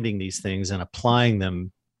understanding these things and applying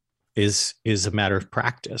them is a matter of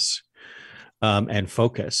practice and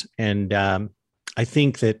focus. And I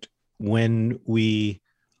think that when we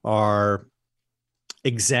are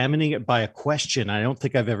examining it by a question, I don't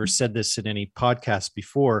think I've ever said this in any podcast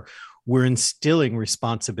before, we're instilling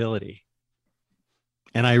responsibility.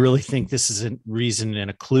 And I really think this is a reason and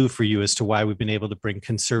a clue for you as to why we've been able to bring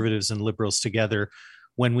conservatives and liberals together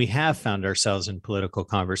when we have found ourselves in political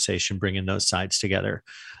conversation, bringing those sides together,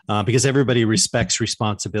 because everybody respects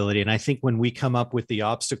responsibility. And I think when we come up with the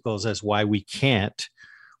obstacles as why we can't,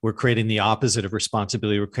 we're creating the opposite of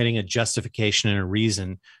responsibility. We're creating a justification and a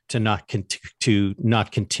reason to not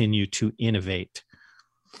continue to innovate.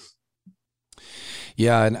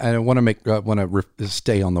 Yeah, and I want to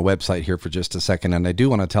stay on the website here for just a second, and I do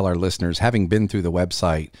want to tell our listeners, having been through the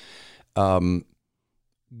website,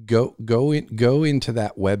 go into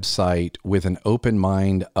that website with an open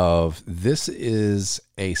mind of, this is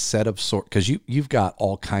a set of because you've got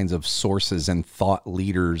all kinds of sources and thought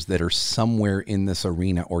leaders that are somewhere in this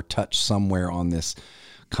arena or touch somewhere on this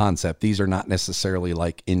concept. These are not necessarily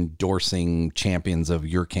like endorsing champions of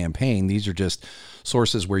your campaign. These are just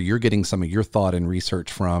sources where you're getting some of your thought and research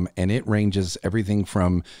from, and it ranges everything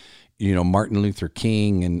from, Martin Luther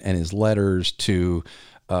King and his letters to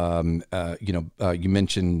you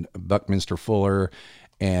mentioned Buckminster Fuller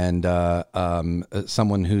and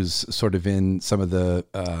someone who's sort of in some of the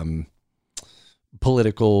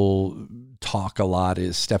political talk a lot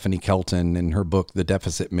is Stephanie Kelton in her book, The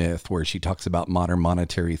Deficit Myth, where she talks about modern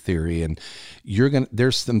monetary theory. And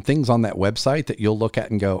there's some things on that website that you'll look at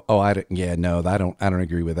and go, oh, I don't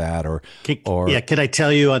agree with that. Can I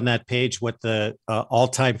tell you on that page what the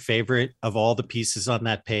all-time favorite of all the pieces on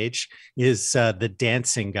that page is? The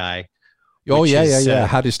dancing guy. Oh yeah.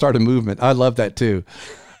 How to start a movement. I love that too.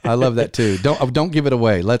 Don't give it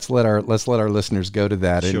away. Let's let our listeners go to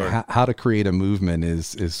that. Sure. And how to create a movement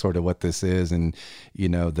is sort of what this is. And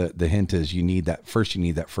the hint is you need that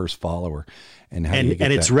first follower. And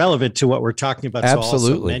it's relevant to what we're talking about. Absolutely. So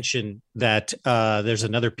I'll also mention that there's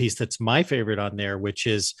another piece that's my favorite on there, which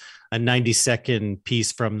is a 90-second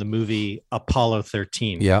piece from the movie Apollo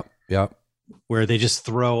 13. Yep. Where they just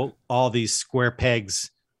throw all these square pegs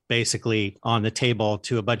basically on the table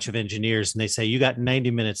to a bunch of engineers, and they say, you got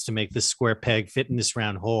 90 minutes to make this square peg fit in this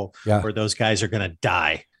round hole, or those guys are going to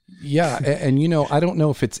die. Yeah. And I don't know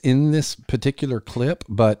if it's in this particular clip,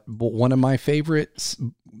 but one of my favorite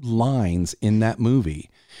lines in that movie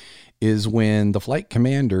is when the flight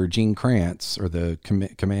commander, Gene Kranz, or the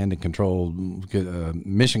command and control,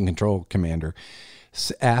 mission control commander,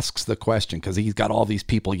 asks the question, because he's got all these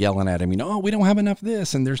people yelling at him, we don't have enough of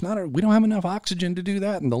this, and we don't have enough oxygen to do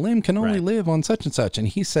that, and the limb can only live on such and such. And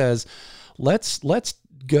he says, let's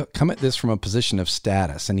come at this from a position of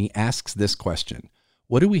status. And he asks this question: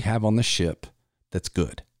 what do we have on the ship that's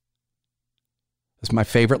good? That's my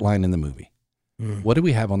favorite line in the movie. What do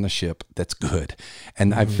we have on the ship that's good?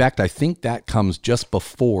 And in fact, I think that comes just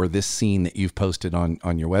before this scene that you've posted on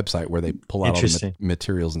your website, where they pull out all the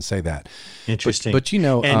materials and say that. Interesting. But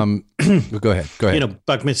go ahead.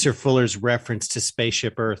 Buckminster Fuller's reference to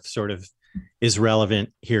Spaceship Earth sort of is relevant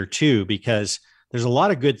here too, because there's a lot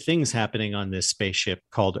of good things happening on this spaceship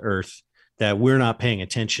called Earth that we're not paying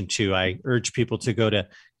attention to. I urge people to go to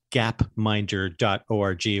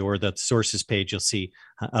gapminder.org, or the sources page. You'll see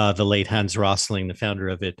the late Hans Rosling, the founder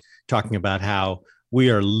of it, talking about how we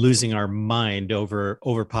are losing our mind over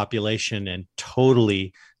overpopulation and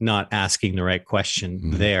totally not asking the right question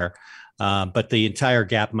there. But the entire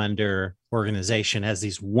Gapminder organization has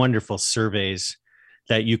these wonderful surveys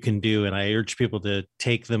that you can do. And I urge people to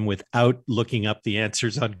take them without looking up the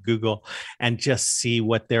answers on Google and just see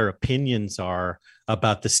what their opinions are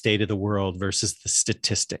about the state of the world versus the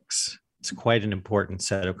statistics. It's quite an important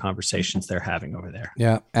set of conversations they're having over there.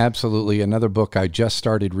 Yeah, absolutely. Another book I just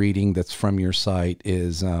started reading that's from your site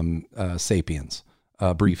is Sapiens,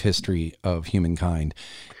 A Brief History of Humankind.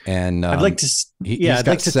 And I'd like to, he's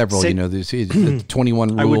got several, there's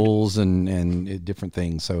 21 rules and different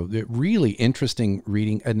things. So really interesting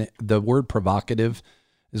reading. And the word provocative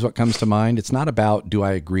is what comes to mind. It's not about, do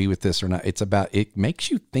I agree with this or not? It's about, it makes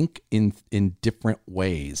you think in different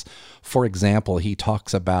ways. For example, he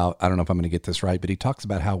talks about, I don't know if I'm going to get this right, but he talks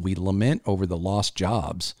about how we lament over the lost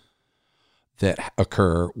jobs that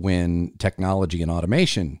occur when technology and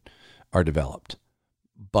automation are developed.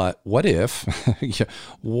 But what if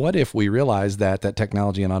we realize that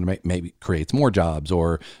technology and automation maybe creates more jobs,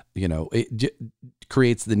 or, it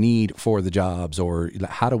creates the need for the jobs, or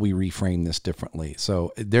how do we reframe this differently?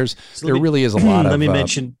 So there really is a lot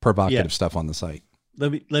of provocative stuff on the site.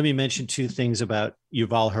 Let me mention two things about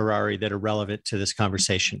Yuval Harari that are relevant to this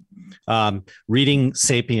conversation. Reading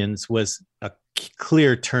Sapiens was a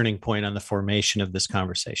clear turning point on the formation of this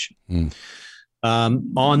conversation.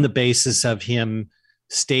 On the basis of him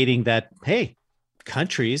stating that, hey,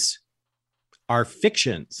 countries are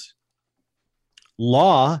fictions.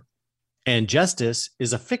 Law and justice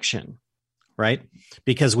is a fiction, right?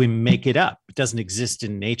 Because we make it up. It doesn't exist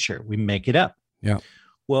in nature. We make it up. Yeah.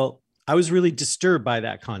 Well, I was really disturbed by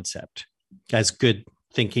that concept, as good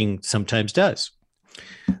thinking sometimes does.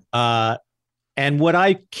 And what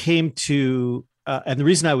I came to, and the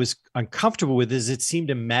reason I was uncomfortable with is it seemed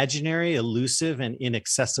imaginary, elusive, and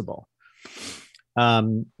inaccessible.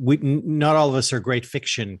 Not all of us are great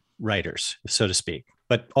fiction writers, so to speak,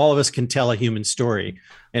 but all of us can tell a human story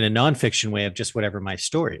in a nonfiction way of just whatever my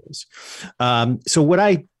story is. So what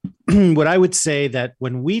I would say that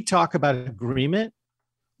when we talk about agreement,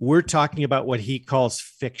 we're talking about what he calls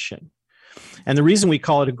fiction. And the reason we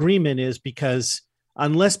call it agreement is because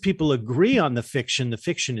unless people agree on the fiction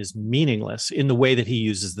is meaningless in the way that he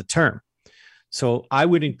uses the term. So I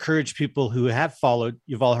would encourage people who have followed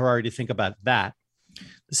Yuval Harari to think about that.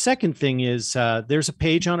 The second thing is there's a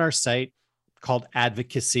page on our site called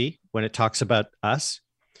Advocacy when it talks about us.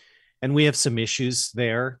 And we have some issues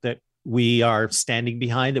there that we are standing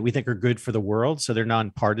behind that we think are good for the world. So they're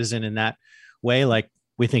nonpartisan in that way. Like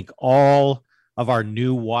we think all of our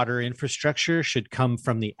new water infrastructure should come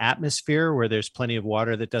from the atmosphere, where there's plenty of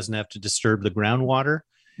water that doesn't have to disturb the groundwater.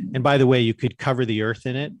 And by the way, you could cover the earth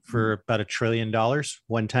in it for about $1 trillion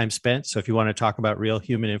one time spent. So if you want to talk about real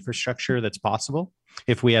human infrastructure, that's possible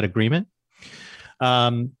if we had agreement.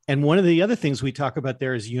 And one of the other things we talk about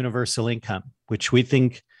there is universal income, which we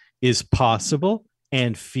think is possible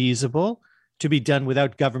and feasible to be done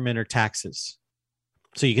without government or taxes.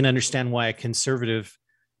 So you can understand why a conservative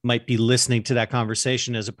might be listening to that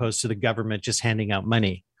conversation as opposed to the government just handing out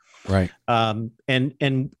money. Right. And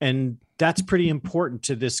that's pretty important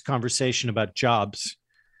to this conversation about jobs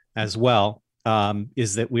as well,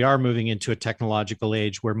 is that we are moving into a technological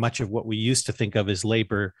age where much of what we used to think of as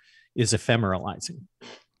labor is ephemeralizing,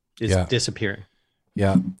 is disappearing.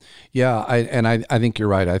 Yeah. I think you're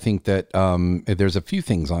right. I think that there's a few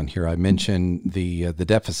things on here. I mentioned the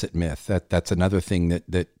deficit myth. That's another thing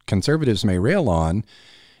that conservatives may rail on,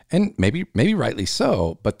 and maybe rightly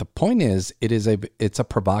so. But the point is, it's a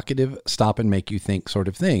provocative, stop and make you think sort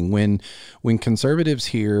of thing. When conservatives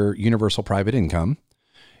hear universal private income,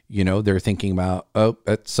 they're thinking about, oh,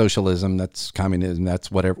 that's socialism, that's communism,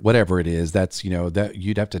 that's whatever it is. That's, that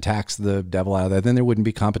you'd have to tax the devil out of that. Then there wouldn't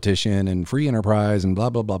be competition and free enterprise and blah,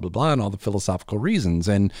 blah, blah, blah, blah, and all the philosophical reasons.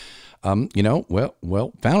 And,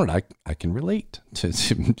 well founded. I can relate to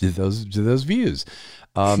those views.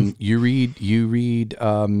 You read,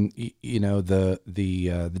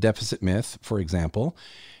 the deficit myth, for example,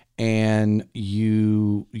 and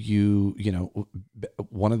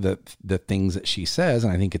one of the things that she says,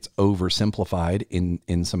 and I think it's oversimplified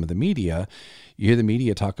in some of the media, you hear the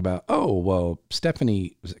media talk about, oh, well,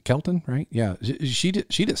 Stephanie, was it Kelton, right? Yeah. She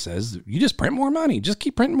just says, you just print more money, just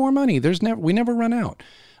keep printing more money. We never run out.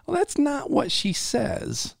 Well, that's not what she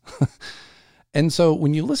says. And so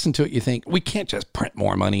when you listen to it, you think, we can't just print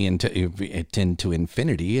more money into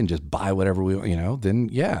infinity and just buy whatever we, then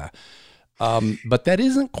yeah. But that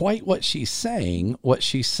isn't quite what she's saying. What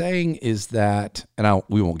she's saying is that, and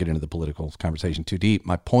we won't get into the political conversation too deep.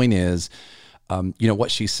 My point is, what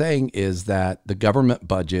she's saying is that the government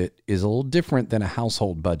budget is a little different than a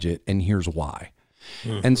household budget, and here's why.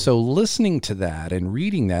 Mm-hmm. And so listening to that and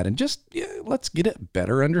reading that and just, let's get a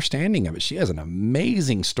better understanding of it. She has an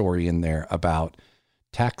amazing story in there about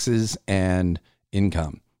taxes and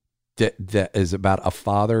income that is about a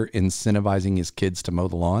father incentivizing his kids to mow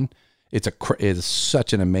the lawn. It is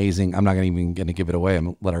such an amazing, I'm not even going to give it away. I'm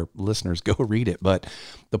going to let our listeners go read it. But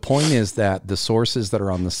the point is that the sources that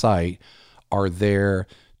are on the site are there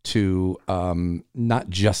to not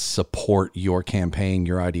just support your campaign,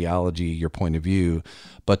 your ideology, your point of view,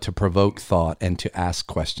 but to provoke thought and to ask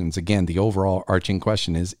questions. Again, the overall arching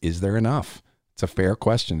question is there enough? It's a fair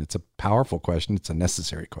question. It's a powerful question. It's a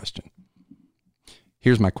necessary question.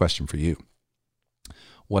 Here's my question for you.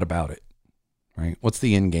 What about it? Right? What's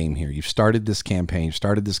the end game here? You've started this campaign, you've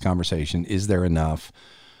started this conversation. Is there enough?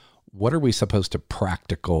 What are we supposed to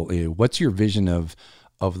what's your vision of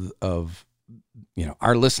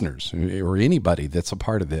our listeners or anybody that's a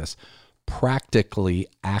part of this practically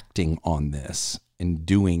acting on this and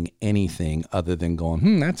doing anything other than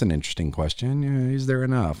going, that's an interesting question. Is there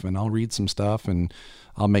enough? And I'll read some stuff and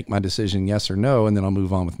I'll make my decision yes or no, and then I'll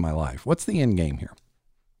move on with my life. What's the end game here?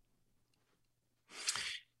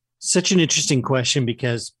 Such an interesting question,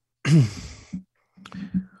 because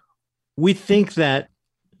we think that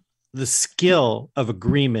the skill of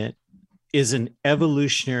agreement is an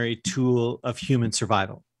evolutionary tool of human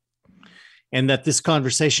survival, and that this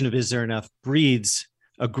conversation of is there enough breeds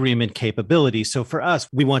agreement capability. So for us,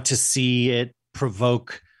 we want to see it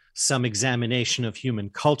provoke some examination of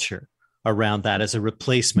human culture around that as a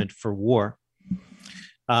replacement for war.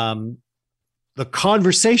 The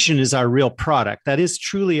conversation is our real product. That is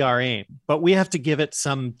truly our aim, but we have to give it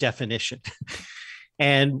some definition.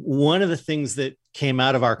 And one of the things that came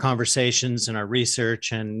out of our conversations and our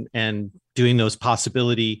research and doing those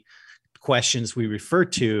possibility questions we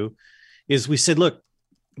referred to is we said, look,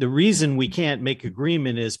 the reason we can't make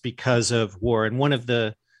agreement is because of war. And one of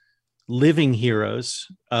the living heroes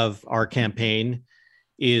of our campaign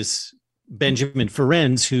is Benjamin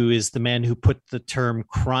Ferencz, who is the man who put the term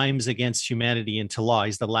crimes against humanity into law.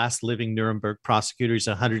 He's the last living Nuremberg prosecutor. He's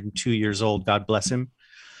 102 years old. God bless him.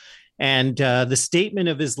 And the statement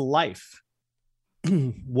of his life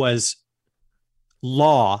was,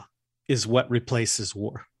 law is what replaces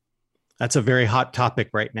war. That's a very hot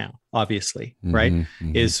topic right now, obviously, right?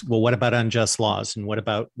 Mm-hmm. Is, well, what about unjust laws? And what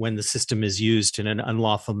about when the system is used in an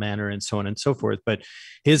unlawful manner and so on and so forth? But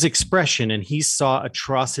his expression, and he saw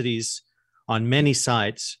atrocities on many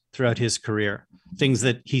sides throughout his career, things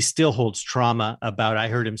that he still holds trauma about. I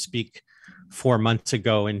heard him speak 4 months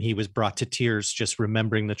ago, and he was brought to tears just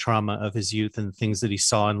remembering the trauma of his youth and the things that he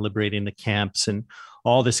saw in liberating the camps and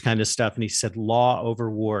all this kind of stuff. And he said, law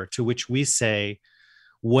over war, to which we say,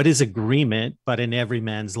 what is agreement but in every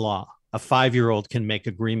man's law? A 5-year-old can make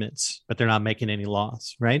agreements, but they're not making any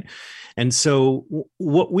laws, right? And so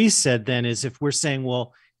what we said then is, if we're saying,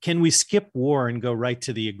 well, can we skip war and go right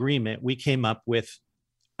to the agreement? We came up with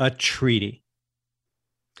a treaty.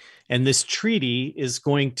 And this treaty is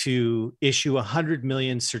going to issue 100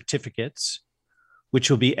 million certificates, which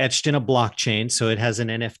will be etched in a blockchain. So it has an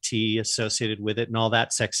NFT associated with it and all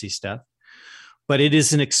that sexy stuff. But it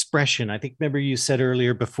is an expression. I think, remember you said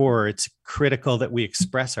earlier before, it's critical that we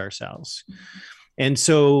express ourselves. And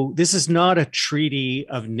so this is not a treaty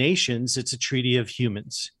of nations, it's a treaty of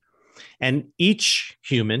humans. And each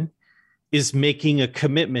human is making a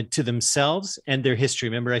commitment to themselves and their history.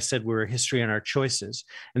 Remember, I said we're a history on our choices.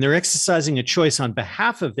 And they're exercising a choice on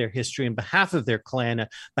behalf of their history, on behalf of their clan, on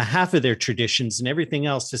behalf of their traditions and everything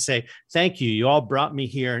else, to say, thank you, you all brought me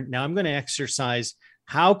here. Now I'm going to exercise,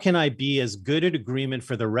 how can I be as good at agreement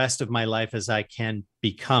for the rest of my life as I can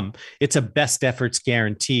become? It's a best efforts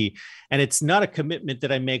guarantee. And it's not a commitment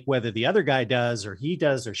that I make whether the other guy does or he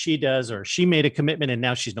does or she made a commitment and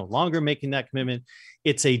now she's no longer making that commitment.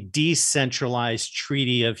 It's a decentralized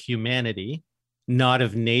treaty of humanity, not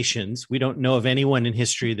of nations. We don't know of anyone in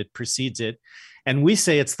history that precedes it. And we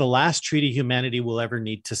say it's the last treaty humanity will ever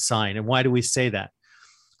need to sign. And why do we say that?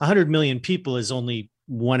 100 million people is only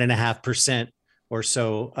 1.5% or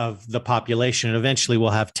so of the population. And eventually we'll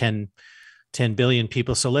have 10 billion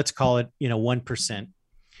people. So let's call it, 1%.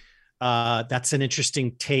 That's an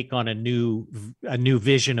interesting take on a new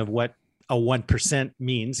vision of what a 1%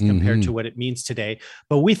 means compared to what it means today.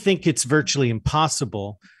 But we think it's virtually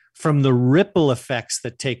impossible, from the ripple effects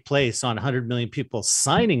that take place on 100 million people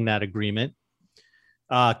signing that agreement,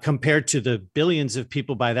 compared to the billions of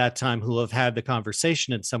people by that time who have had the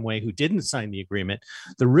conversation in some way who didn't sign the agreement.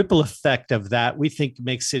 The ripple effect of that, we think,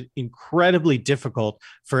 makes it incredibly difficult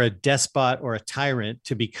for a despot or a tyrant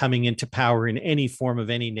to be coming into power in any form of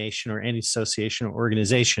any nation or any association or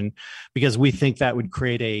organization, because we think that would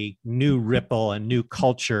create a new ripple, a new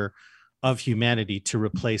culture of humanity to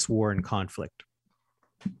replace war and conflict.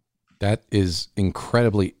 That is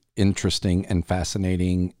incredibly interesting and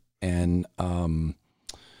fascinating and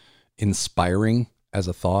inspiring as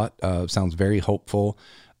a thought. Sounds very hopeful.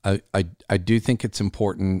 I do think it's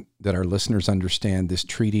important that our listeners understand this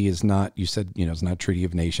treaty is not, you said, it's not a treaty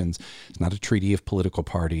of nations. It's not a treaty of political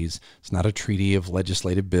parties. It's not a treaty of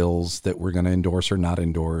legislative bills that we're going to endorse or not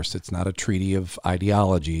endorse. It's not a treaty of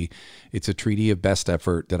ideology. It's a treaty of best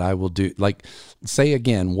effort that I will do. Like, say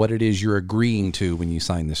again what it is you're agreeing to when you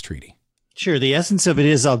sign this treaty. Sure. The essence of it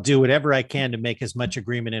is I'll do whatever I can to make as much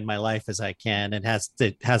agreement in my life as I can. And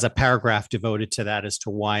it has a paragraph devoted to that as to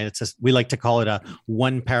why. We like to call it a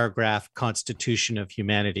 1-paragraph Constitution of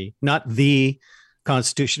Humanity, not the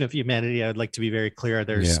Constitution of Humanity. I would like to be very clear.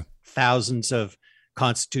 There's thousands of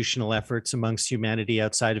constitutional efforts amongst humanity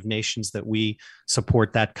outside of nations that we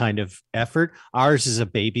support that kind of effort. Ours is a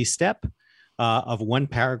baby step of 1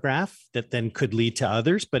 paragraph that then could lead to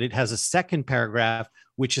others, but it has a second paragraph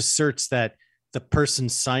which asserts that the person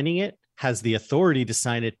signing it has the authority to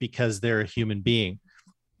sign it because they're a human being.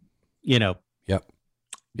 Yep.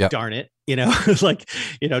 Darn it. I'm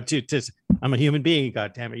a human being,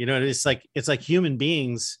 God damn it. It's like human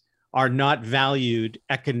beings are not valued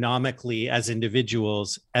economically as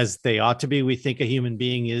individuals as they ought to be. We think a human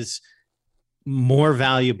being is more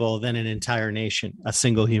valuable than an entire nation, a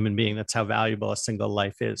single human being. That's how valuable a single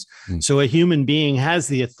life is. So a human being has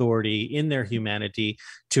the authority in their humanity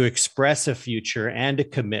to express a future and a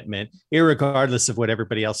commitment, irregardless of what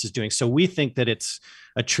everybody else is doing. So we think that it's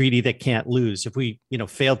a treaty that can't lose. If we,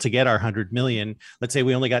 failed to get our 100 million, let's say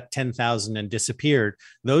we only got 10,000 and disappeared,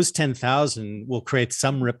 those 10,000 will create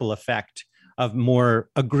some ripple effect of more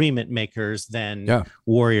agreement makers than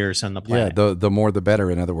warriors on the planet. Yeah, the more the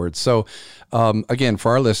better, in other words. So again,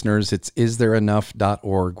 for our listeners, it's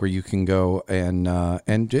isthereenough.org, where you can go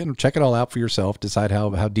and check it all out for yourself, decide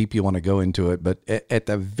how deep you want to go into it. But at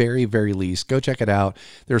the very, very least, go check it out.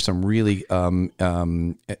 There's some really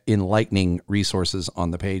enlightening resources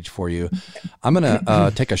on the page for you. I'm going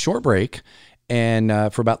to take a short break,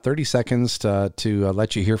 and for about 30 seconds to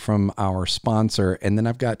let you hear from our sponsor. And then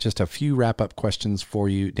I've got just a few wrap-up questions for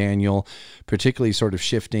you, Daniel, particularly sort of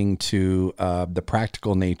shifting to the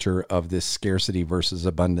practical nature of this scarcity versus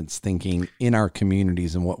abundance thinking in our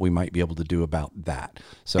communities and what we might be able to do about that.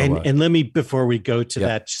 So, and let me, before we go to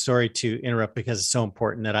that, sorry to interrupt because it's so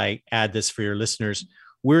important that I add this for your listeners.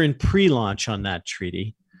 We're in pre-launch on that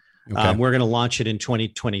treaty. Okay. We're going to launch it in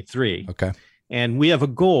 2023. Okay. And we have a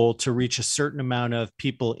goal to reach a certain amount of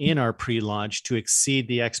people in our pre-launch to exceed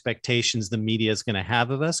the expectations the media is going to have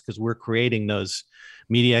of us, because we're creating those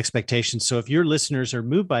media expectations. So if your listeners are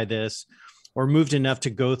moved by this, or moved enough to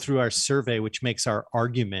go through our survey, which makes our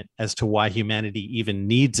argument as to why humanity even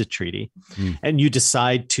needs a treaty, and you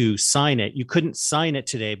decide to sign it, you couldn't sign it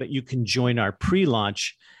today, but you can join our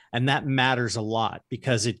pre-launch. And that matters a lot,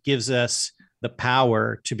 because it gives us the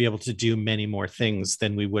power to be able to do many more things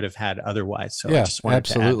than we would have had otherwise. So yeah, I just wanted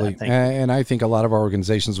absolutely. to add that. And I think a lot of our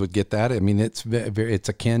organizations would get that. I mean, it's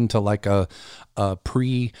akin to like a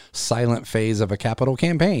pre-silent phase of a capital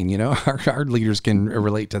campaign. You know, our leaders can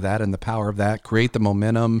relate to that and the power of that, create the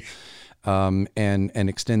momentum, and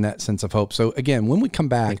extend that sense of hope. So again, when we come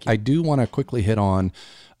back, I do want to quickly hit on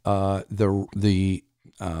the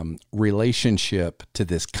relationship to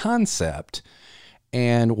this concept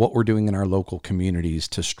and what we're doing in our local communities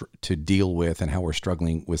to deal with and how we're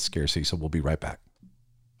struggling with scarcity. So we'll be right back.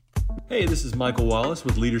 Hey, this is Michael Wallace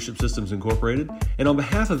with Leadership Systems Incorporated, and on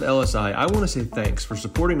behalf of LSI, I want to say thanks for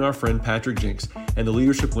supporting our friend Patrick Jinks and the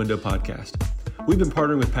Leadership Window podcast. We've been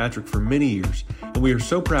partnering with Patrick for many years, and we are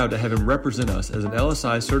so proud to have him represent us as an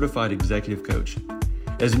LSI certified executive coach.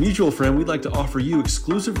 As a mutual friend, we'd like to offer you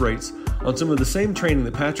exclusive rates on some of the same training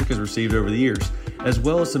that Patrick has received over the years, as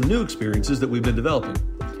well as some new experiences that we've been developing.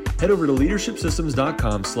 Head over to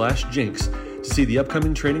leadershipsystems.com/jinx to see the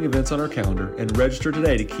upcoming training events on our calendar and register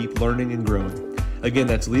today to keep learning and growing. Again,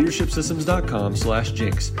 that's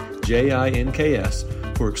leadershipsystems.com/jinx,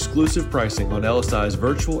 JINKS, for exclusive pricing on LSI's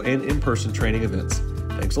virtual and in-person training events.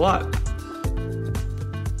 Thanks a lot.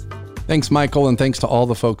 Thanks, Michael, and thanks to all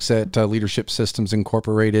the folks at Leadership Systems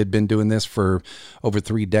Incorporated. Been doing this for over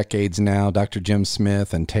 3 decades now, Dr. Jim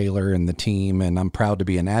Smith and Taylor and the team, and I'm proud to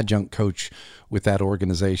be an adjunct coach with that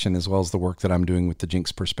organization, as well as the work that I'm doing with the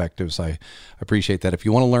Jinx Perspectives. I appreciate that. If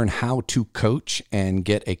you want to learn how to coach and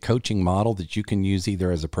get a coaching model that you can use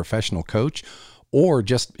either as a professional coach or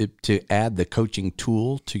just to add the coaching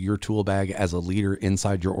tool to your tool bag as a leader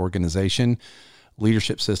inside your organization,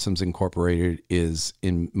 Leadership Systems Incorporated is,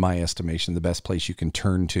 in my estimation, the best place you can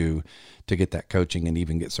turn to get that coaching and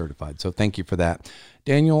even get certified. So thank you for that.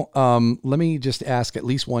 Daniel, let me just ask at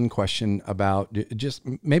least one question about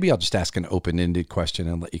maybe I'll just ask an open-ended question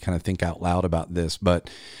and let you kind of think out loud about this. But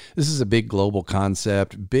this is a big global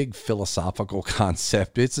concept, big philosophical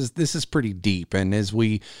concept. This is pretty deep. And as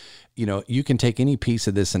we, you can take any piece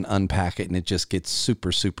of this and unpack it, and it just gets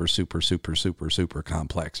super, super, super, super, super, super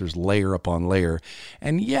complex. There's layer upon layer.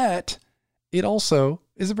 And yet it also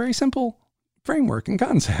is a very simple framework and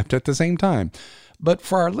concept at the same time. But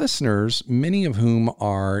for our listeners, many of whom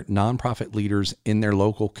are nonprofit leaders in their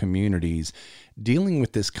local communities, dealing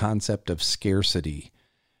with this concept of scarcity,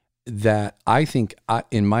 that I think,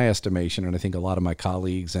 in my estimation, and I think a lot of my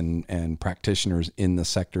colleagues and practitioners in the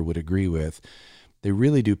sector would agree with, they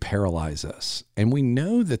really do paralyze us. And we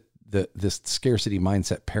know that this scarcity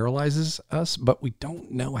mindset paralyzes us, but we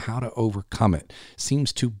don't know how to overcome it. It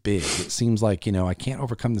seems too big. It seems like, I can't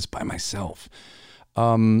overcome this by myself.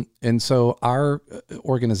 And so our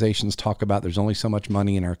organizations talk about there's only so much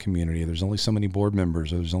money in our community. There's only so many board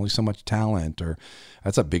members, or there's only so much talent, or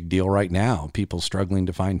that's a big deal right now. People struggling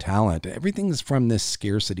to find talent. Everything's from this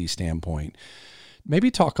scarcity standpoint. Maybe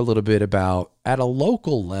talk a little bit about, at a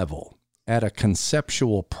local level, at a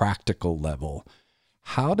conceptual, practical level,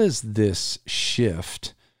 how does this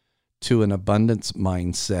shift to an abundance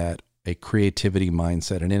mindset, a creativity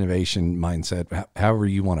mindset, an innovation mindset, however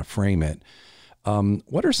you want to frame it?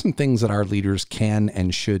 What are some things that our leaders can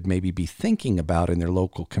and should maybe be thinking about in their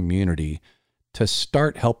local community to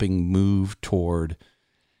start helping move toward,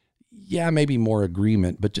 maybe more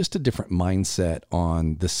agreement, but just a different mindset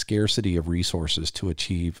on the scarcity of resources to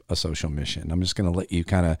achieve a social mission? I'm just going to let you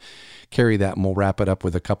kind of carry that, and we'll wrap it up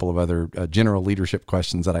with a couple of other general leadership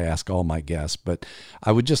questions that I ask all my guests. But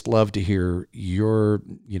I would just love to hear your,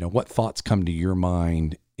 what thoughts come to your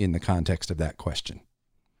mind in the context of that question.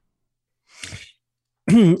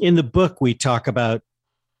 In the book, we talk about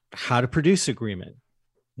how to produce agreement.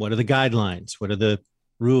 What are the guidelines? What are the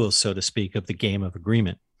rules, so to speak, of the game of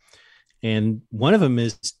agreement? And one of them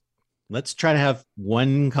is, let's try to have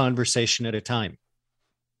one conversation at a time.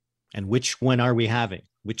 And which one are we having?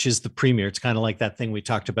 Which is the premier? It's kind of like that thing we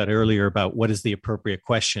talked about earlier about what is the appropriate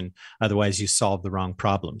question. Otherwise, you solve the wrong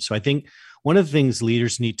problem. So I think one of the things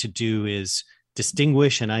leaders need to do is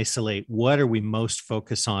distinguish and isolate what are we most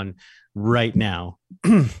focused on right now.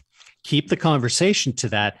 Keep the conversation to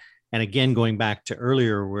that. And again, going back to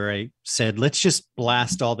earlier where I said, let's just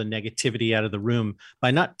blast all the negativity out of the room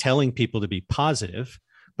by not telling people to be positive,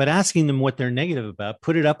 but asking them what they're negative about,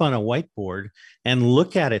 put it up on a whiteboard and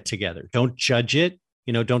look at it together. Don't judge it.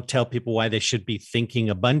 Don't tell people why they should be thinking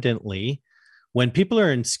abundantly. When people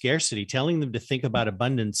are in scarcity, telling them to think about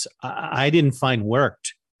abundance, I didn't find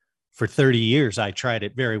worked for 30 years. I tried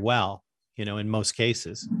it very well, in most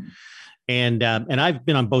cases. And I've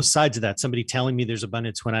been on both sides of that. Somebody telling me there's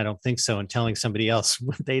abundance when I don't think so, and telling somebody else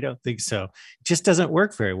when they don't think so. It just doesn't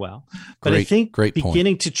work very well. But I think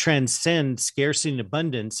beginning to transcend scarcity and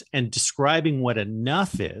abundance and describing what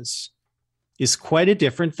enough is quite a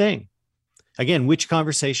different thing. Again, which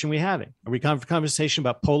conversation are we having? Are we having a conversation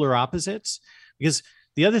about polar opposites? Because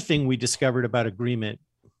the other thing we discovered about agreement,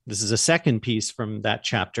 this is a second piece from that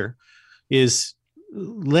chapter, is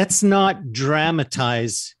let's not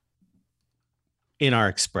dramatize in our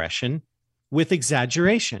expression with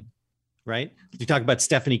exaggeration, right? You talked about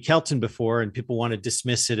Stephanie Kelton before, and people want to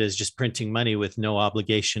dismiss it as just printing money with no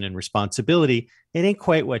obligation and responsibility. It ain't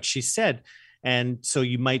quite what she said. And so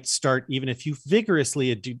you might start, even if you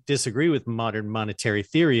vigorously disagree with modern monetary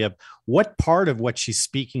theory, of what part of what she's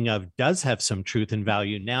speaking of does have some truth and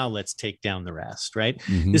value. Now let's take down the rest, right?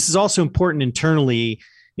 Mm-hmm. This is also important internally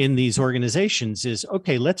in these organizations is,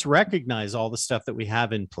 okay, let's recognize all the stuff that we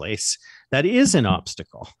have in place that is an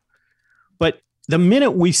obstacle. But the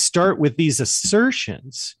minute we start with these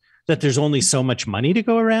assertions that there's only so much money to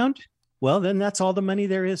go around, well, then that's all the money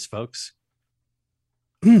there is, folks.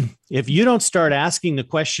 If you don't start asking the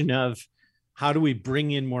question of how do we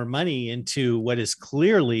bring in more money into what is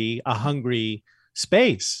clearly a hungry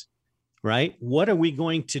space, right? What are we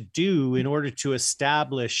going to do in order to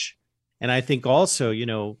establish? And I think also,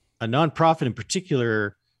 a nonprofit in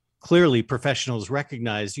particular, clearly professionals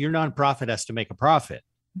recognize your nonprofit has to make a profit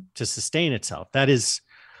to sustain itself. That is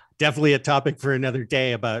definitely a topic for another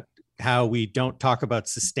day about how we don't talk about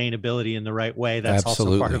sustainability in the right way. That's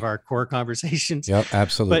also part of our core conversations. Yep,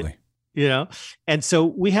 absolutely. But, and so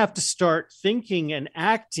we have to start thinking and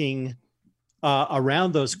acting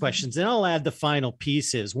around those questions. And I'll add the final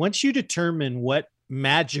piece is once you determine what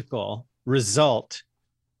magical result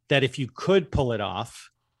that if you could pull it off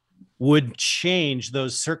would change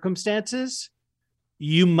those circumstances,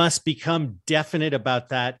 you must become definite about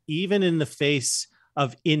that, even in the face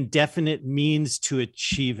of indefinite means to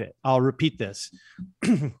achieve it. I'll repeat this.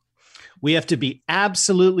 We have to be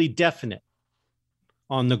absolutely definite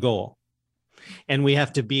on the goal. And we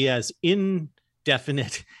have to be as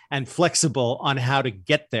indefinite and flexible on how to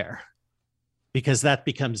get there, because that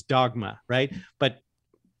becomes dogma, right? But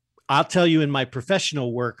I'll tell you, in my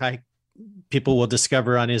professional work, people will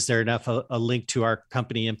discover on Is There Enough a link to our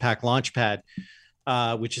company Impact Launchpad,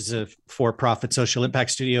 which is a for-profit social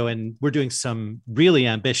impact studio. And we're doing some really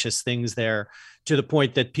ambitious things there, to the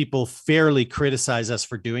point that people fairly criticize us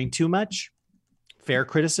for doing too much. Fair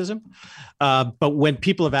criticism. But when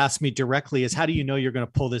people have asked me directly is, how do you know you're going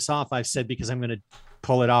to pull this off? I've said, because I'm going to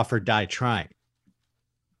pull it off or die trying.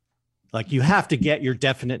 Like, you have to get your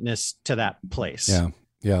definiteness to that place.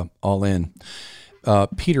 Yeah. All in.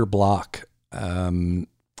 Peter Block, who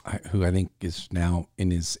I think is now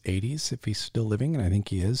in his 80s, if he's still living, and I think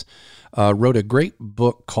he is, wrote a great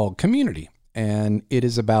book called Community. And it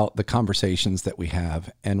is about the conversations that we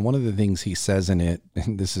have. And one of the things he says in it,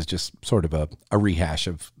 and this is just sort of a rehash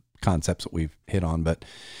of concepts that we've hit on, but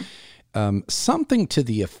something to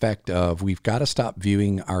the effect of, we've got to stop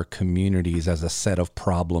viewing our communities as a set of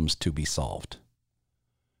problems to be solved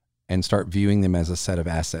and start viewing them as a set of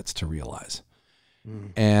assets to realize.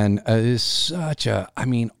 And it is such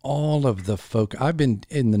all of the folk, I've been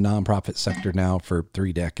in the nonprofit sector now for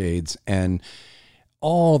 3 decades, and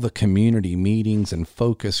all the community meetings and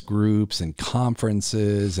focus groups and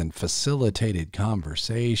conferences and facilitated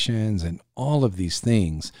conversations and all of these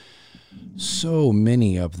things, so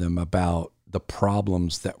many of them about the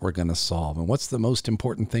problems that we're going to solve. And what's the most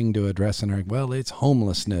important thing to address in our, well, it's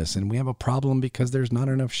homelessness, and we have a problem because there's not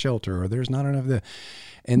enough shelter, or there's not enough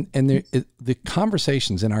the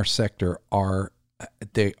conversations in our sector are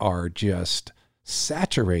just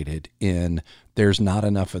saturated in there's not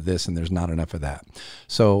enough of this and there's not enough of that.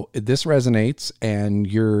 So this resonates, and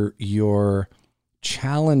your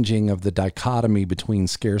challenging of the dichotomy between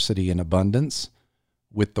scarcity and abundance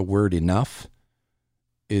with the word enough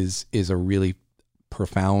is a really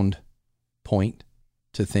profound point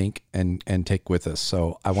to think and take with us.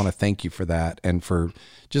 So I want to thank you for that, and for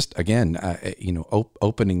just, again,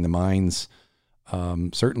 opening the minds,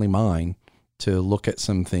 certainly mine, to look at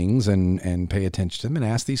some things and pay attention to them and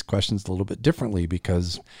ask these questions a little bit differently,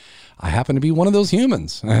 because I happen to be one of those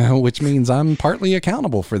humans, which means I'm partly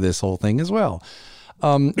accountable for this whole thing as well.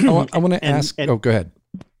 I want to ask, go ahead.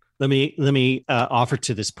 Let me offer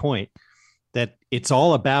to this point. that it's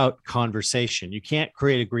all about conversation. You can't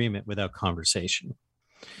create agreement without conversation.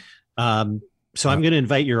 So I'm going to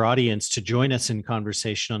invite your audience to join us in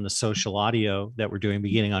conversation on the social audio that we're doing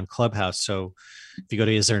beginning on Clubhouse. So if you go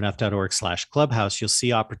to istthereenough.org/Clubhouse, you'll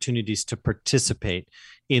see opportunities to participate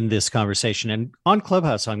in this conversation. And on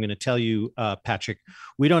Clubhouse, I'm going to tell you, Patrick,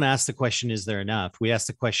 we don't ask the question, is there enough? We ask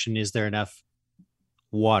the question, is there enough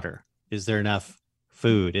water? Is there enough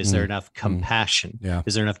food? Is there enough compassion? Yeah.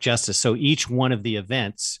 Is there enough justice? So each one of the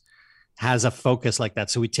events has a focus like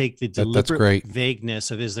that. So we take the deliberate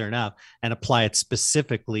vagueness of is there enough and apply it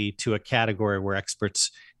specifically to a category where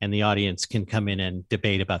experts and the audience can come in and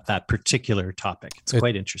debate about that particular topic. It's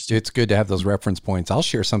quite interesting. It's good to have those reference points. I'll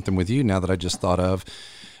share something with you now that I just thought of,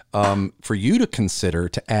 for you to consider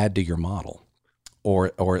to add to your model,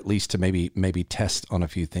 or at least to maybe test on a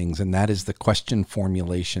few things. And that is the question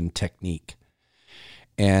formulation technique.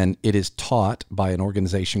 And it is taught by an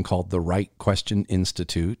organization called the Right Question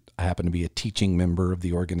Institute. I happen to be a teaching member of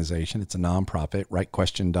the organization. It's a nonprofit,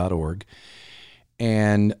 rightquestion.org.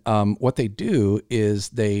 And what they do is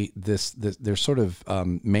their sort of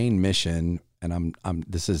main mission, and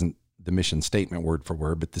this isn't the mission statement word for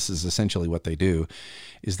word, but this is essentially what they do,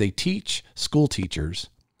 is they teach school teachers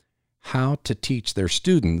how to teach their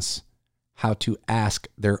students how to ask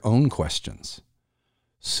their own questions.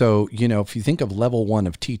 So, if you think of level 1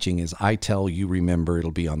 of teaching is I tell, you remember,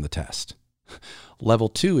 it'll be on the test. Level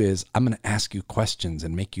 2 is I'm going to ask you questions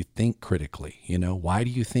and make you think critically. Why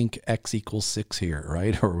do you think X equals 6 here,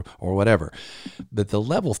 right? Or whatever. But the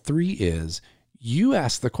level 3 is you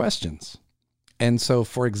ask the questions. And so,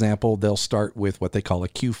 for example, they'll start with what they call a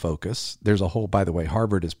Q focus. There's a whole, by the way,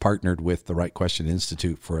 Harvard has partnered with the Right Question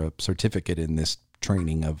Institute for a certificate in this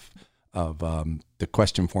training of the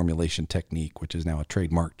question formulation technique, which is now a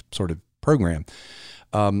trademarked sort of program.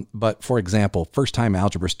 But for example, first-time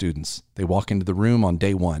algebra students, they walk into the room on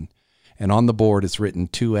day 1, and on the board it's written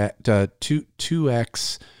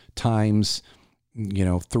 2x times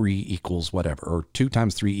 3 equals whatever, or 2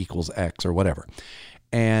 times 3 equals x, or whatever.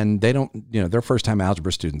 And they don't, they're first-time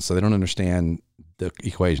algebra students, so they don't understand the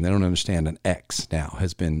equation. They don't understand an x now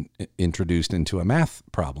has been introduced into a math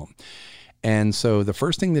problem. And so the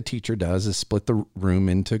first thing the teacher does is split the room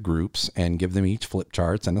into groups and give them each flip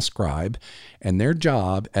charts and a scribe. And their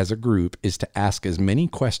job as a group is to ask as many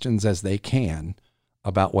questions as they can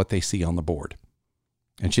about what they see on the board.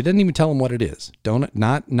 And she doesn't even tell them what it is.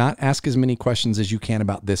 Not ask as many questions as you can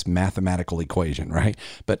about this mathematical equation, right?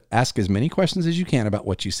 But ask as many questions as you can about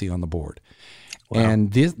what you see on the board. Wow.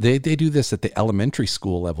 And they do this at the elementary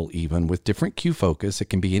school level, even with different Q focus. It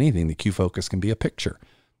can be anything. The Q focus can be a picture.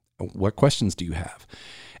 What questions do you have?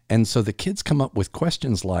 And so the kids come up with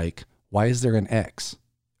questions like, why is there an X?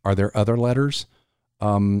 Are there other letters?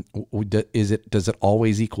 Does it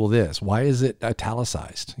always equal this? Why is it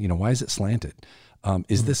italicized? Why is it slanted?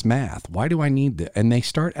 Is this math? Why do I need that? And they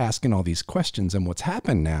start asking all these questions. And what's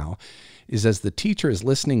happened now is as the teacher is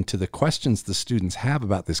listening to the questions the students have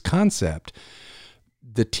about this concept,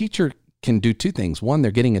 the teacher can do 2 things. One,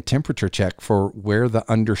 they're getting a temperature check for where the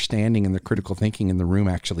understanding and the critical thinking in the room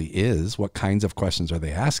actually is. What kinds of questions are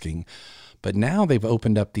they asking? But now they've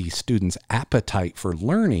opened up the students' appetite for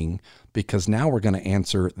learning, because now we're going to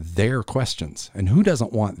answer their questions. And who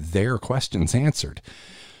doesn't want their questions answered?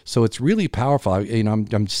 So it's really powerful.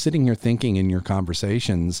 I'm sitting here thinking in your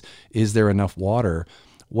conversations, is there enough water?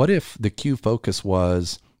 What if the Q focus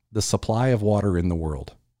was the supply of water in the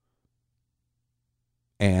world?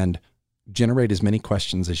 And generate as many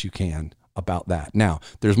questions as you can about that. Now,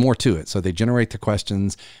 there's more to it. So they generate the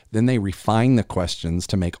questions, then they refine the questions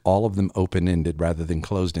to make all of them open-ended rather than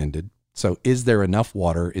closed-ended. So is there enough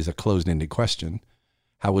water is a closed-ended question.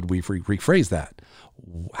 How would we rephrase that?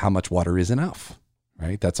 How much water is enough?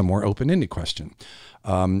 Right? That's a more open-ended question.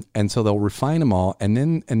 And so they'll refine them all. And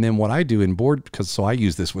then what I do in board, so I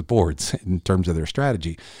use this with boards in terms of their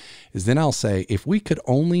strategy, is then I'll say, if we could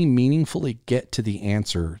only meaningfully get to the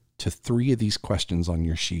answer to 3 of these questions on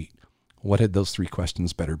your sheet, what had those 3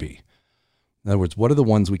 questions better be? In other words, what are the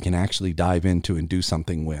ones we can actually dive into and do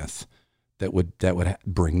something with that would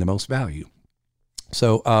bring the most value?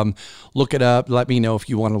 So look it up. Let me know if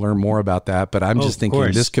you want to learn more about that. But I'm just thinking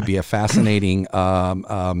this could be a fascinating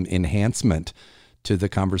enhancement to the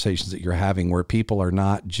conversations that you're having, where people are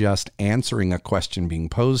not just answering a question being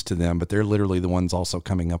posed to them, but they're literally the ones also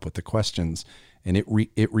coming up with the questions. And it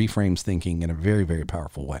reframes thinking in a very, very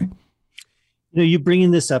powerful way. You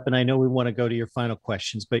bringing this up, and I know we want to go to your final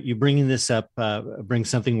questions, but you bringing this up brings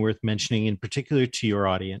something worth mentioning, in particular to your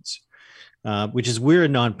audience, which is we're a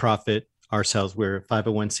nonprofit ourselves. We're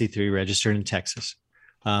 501c3 registered in Texas.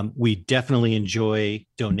 We definitely enjoy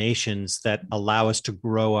donations that allow us to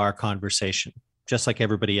grow our conversation, just like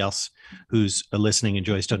everybody else who's listening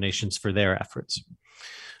enjoys donations for their efforts.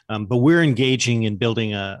 But we're engaging in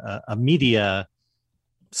building a media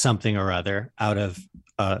something or other out of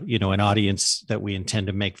an audience that we intend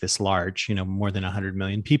to make this large, more than 100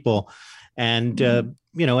 million people. And,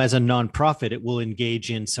 as a nonprofit, it will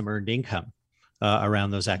engage in some earned income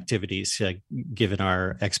around those activities, given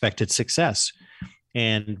our expected success.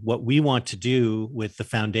 And what we want to do with the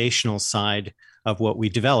foundational side of what we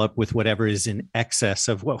develop, with whatever is in excess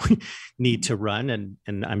of what we need to run,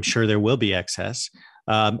 and I'm sure there will be excess,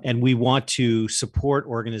 and we want to support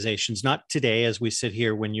organizations, not today as we sit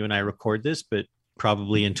here when you and I record this, but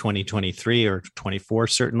probably in 2023 or 24,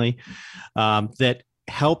 certainly, that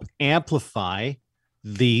help amplify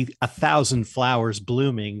the 1,000 flowers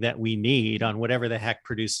blooming that we need on whatever the heck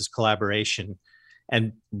produces collaboration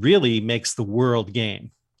and really makes the world game.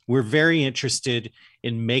 We're very interested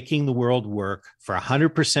in making the world work for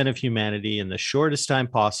 100% of humanity in the shortest time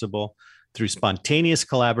possible through spontaneous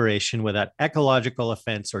collaboration without ecological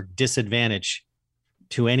offense or disadvantage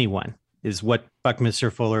to anyone, is what Buckminster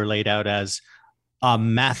Fuller laid out as a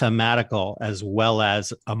mathematical as well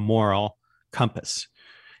as a moral compass.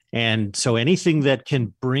 And so anything that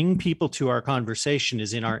can bring people to our conversation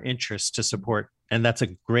is in our interest to support. And that's a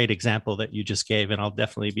great example that you just gave. And I'll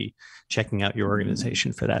definitely be checking out your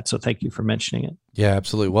organization for that. So thank you for mentioning it. Yeah,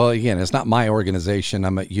 absolutely. Well, again, it's not my organization.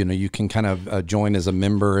 You can kind of join as a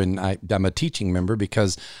member, and I'm a teaching member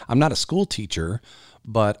because I'm not a school teacher,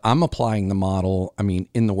 but I'm applying the model,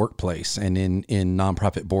 in the workplace and in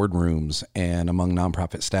nonprofit boardrooms and among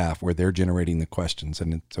nonprofit staff where they're generating the questions.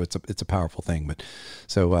 And so it's a powerful thing. But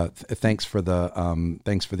so thanks for the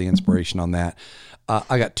inspiration on that.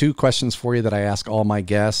 I got two questions for you that I ask all my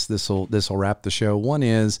guests. This will wrap the show. One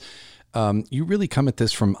is, you really come at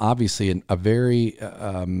this from obviously a very,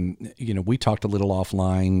 we talked a little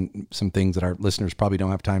offline, some things that our listeners probably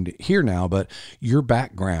don't have time to hear now, but your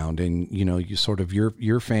background and, you sort of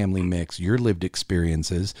your family mix, your lived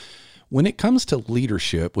experiences. When it comes to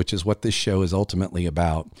leadership, which is what this show is ultimately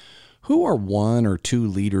about, who are one or two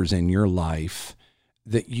leaders in your life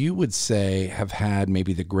that you would say have had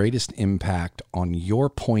maybe the greatest impact on your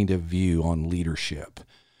point of view on leadership,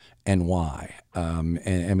 and why?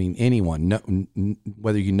 Anyone,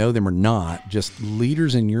 whether you know them or not, just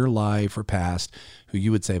leaders in your life or past who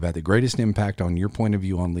you would say have had the greatest impact on your point of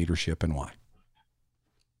view on leadership, and why?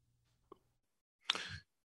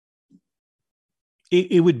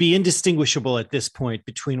 It would be indistinguishable at this point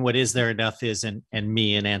between what is there enough is and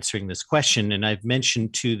me in answering this question. And I've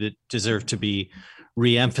mentioned two that deserve to be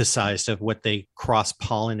reemphasized of what they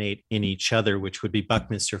cross-pollinate in each other, which would be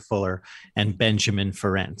Buckminster Fuller and Benjamin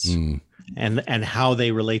Ferencz, and how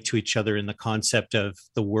they relate to each other in the concept of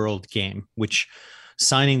the world game, which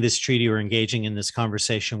signing this treaty or engaging in this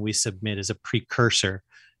conversation we submit as a precursor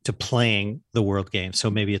to playing the world game. So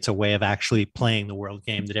maybe it's a way of actually playing the world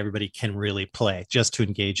game that everybody can really play just to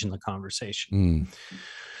engage in the conversation.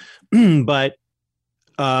 But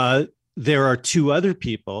there are two other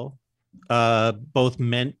people, both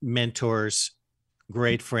mentors,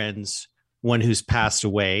 great friends, one who's passed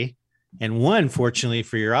away, and one, fortunately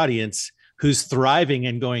for your audience, who's thriving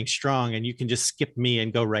and going strong. And you can just skip me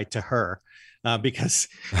and go right to her because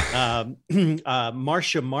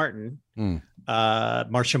Marcia Martin,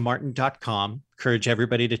 marciamartin.com. Encourage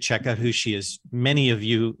everybody to check out who she is. Many of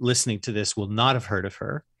you listening to this will not have heard of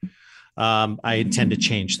her. I intend to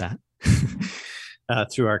change that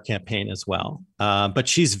through our campaign as well. But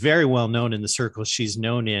she's very well known in the circles she's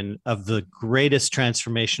known in, of the greatest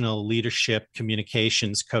transformational leadership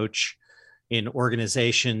communications coach in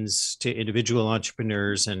organizations to individual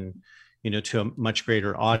entrepreneurs and, to a much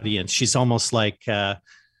greater audience. She's almost like, what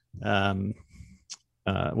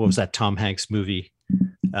was that Tom Hanks movie?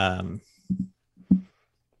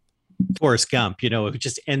 Forrest Gump, it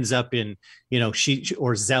just ends up in, she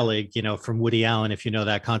or Zelig, from Woody Allen, if you know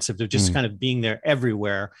that concept of just kind of being there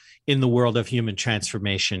everywhere in the world of human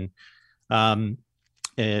transformation,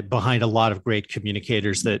 behind a lot of great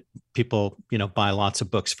communicators that people, buy lots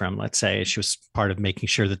of books from. Let's say she was part of making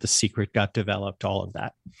sure that The Secret got developed, all of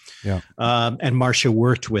that. Yeah. And Marcia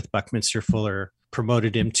worked with Buckminster Fuller,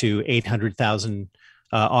 promoted him to 800,000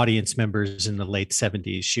 audience members in the late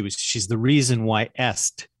 70s. She's the reason why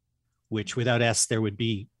EST, which without EST, there would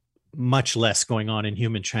be much less going on in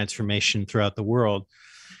human transformation throughout the world.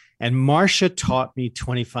 And Marcia taught me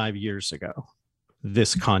 25 years ago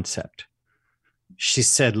this concept. She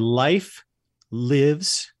said, life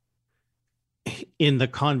lives in the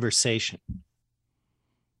conversation.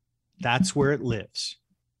 That's where it lives.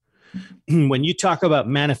 When you talk about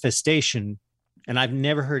manifestation, and I've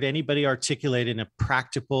never heard anybody articulate in a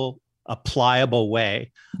practical, applicable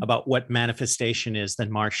way about what manifestation is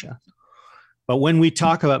than Marcia. But when we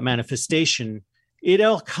talk about manifestation, it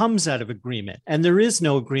all comes out of agreement. And there is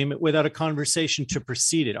no agreement without a conversation to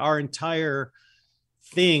precede it. Our entire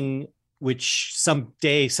thing, which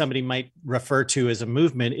someday somebody might refer to as a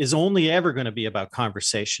movement, is only ever going to be about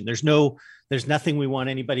conversation. There's nothing we want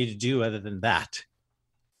anybody to do other than that.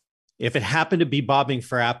 If it happened to be bobbing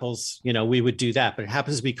for apples, we would do that. But it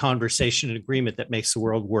happens to be conversation and agreement that makes the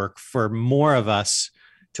world work for more of us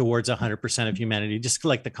towards 100% of humanity, just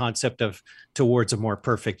like the concept of towards a more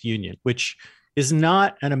perfect union, which is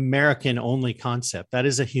not an American only concept. That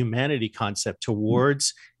is a humanity concept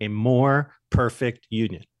towards a more perfect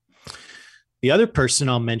union. The other person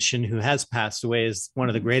I'll mention who has passed away is one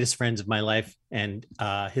of the greatest friends of my life. And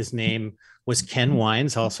his name was Ken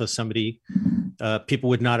Wines, also somebody people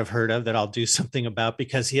would not have heard of, that I'll do something about,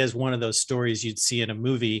 because he has one of those stories you'd see in a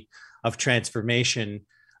movie of transformation,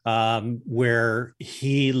 where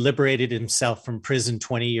he liberated himself from prison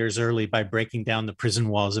 20 years early by breaking down the prison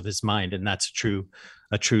walls of his mind. And that's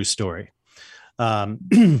a true story.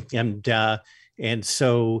 And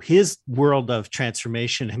so his world of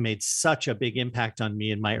transformation had made such a big impact on me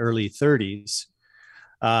in my early 30s.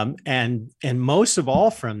 And most of all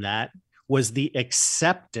from that was the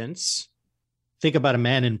acceptance. Think about a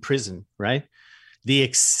man in prison, right? The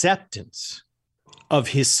acceptance of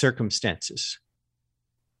his circumstances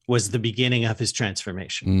was the beginning of his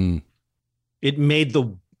transformation. It made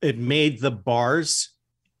the bars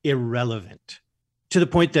irrelevant, to the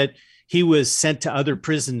point that he was sent to other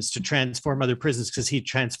prisons to transform other prisons, because he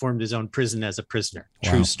transformed his own prison as a prisoner.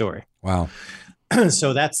 Wow. True story. Wow.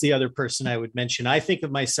 So that's the other person I would mention. I think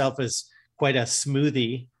of myself as quite a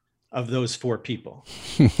smoothie of those four people.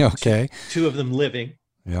 Okay. Two of them living.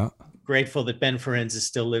 Yeah. Grateful that Ben Ferenz is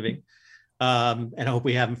still living. And I hope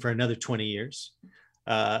we have him for another 20 years.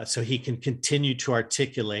 So he can continue to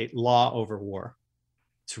articulate law over war.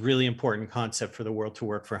 It's a really important concept for the world to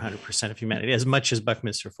work for 100% of humanity, as much as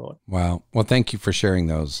Buckminster Fuller. Wow. Well, thank you for sharing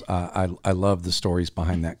those. I love the stories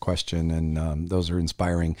behind that question, and those are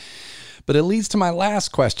inspiring. But it leads to my last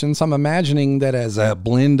question. So I'm imagining that as a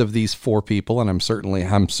blend of these four people, and I'm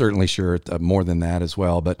certainly sure more than that as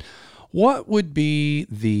well. But what would be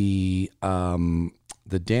the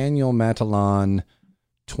Daniel Matalon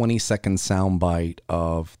 20-second soundbite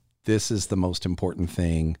of this is the most important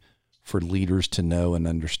thing for leaders to know and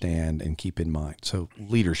understand and keep in mind? So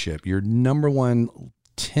leadership, your number one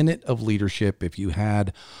tenet of leadership. If you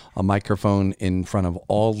had a microphone in front of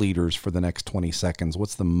all leaders for the next 20 seconds,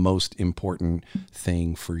 what's the most important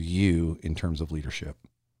thing for you in terms of leadership?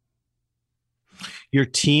 Your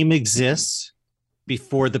team exists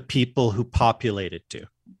before the people who populate it do.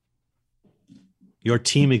 Your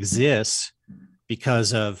team exists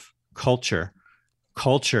because of culture.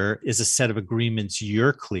 Culture is a set of agreements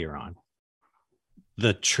you're clear on.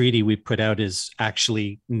 The treaty we put out is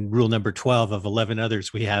actually rule number 12 of 11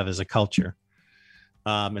 others we have as a culture.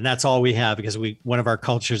 And that's all we have, because one of our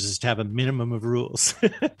cultures is to have a minimum of rules.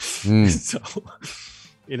 So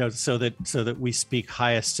that we speak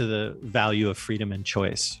highest to the value of freedom and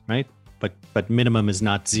choice, right? But minimum is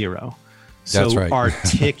not zero. So that's right.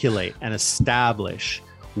 Articulate and establish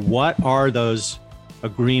what are those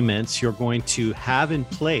agreements you're going to have in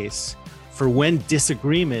place for when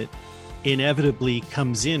disagreement inevitably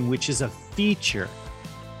comes in, which is a feature.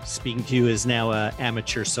 Speaking to you as now an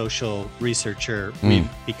amateur social researcher we've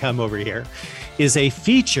become over here, is a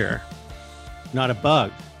feature, not a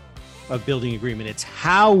bug, of building agreement. It's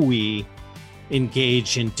how we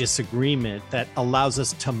engage in disagreement that allows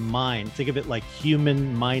us to mine. Think of it like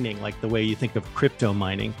human mining, like the way you think of crypto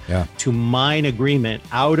mining, to mine agreement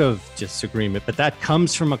out of disagreement. But that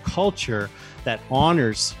comes from a culture that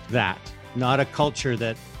honors that, not a culture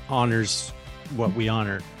that honors what we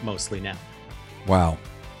honor mostly now. Wow.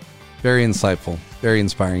 Very insightful, very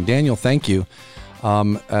inspiring. Daniel, thank you.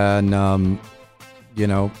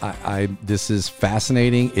 This is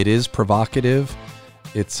fascinating. It is provocative.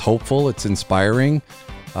 It's hopeful. It's inspiring.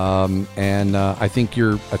 I think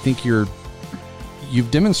you've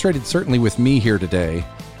demonstrated, certainly with me here today,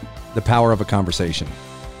 the power of a conversation.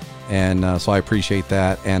 And so I appreciate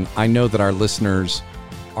that. And I know that our listeners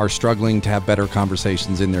are struggling to have better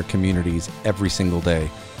conversations in their communities every single day.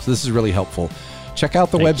 So this is really helpful. Check out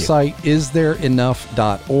the website,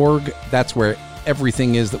 istthereenough.org. That's where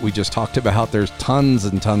everything is that we just talked about. There's tons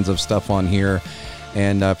and tons of stuff on here.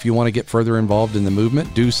 And if you want to get further involved in the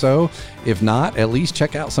movement, do so. If not, at least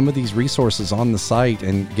check out some of these resources on the site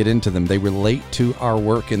and get into them. They relate to our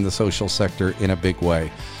work in the social sector in a big way.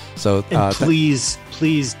 So please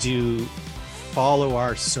do follow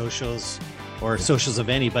our socials or socials of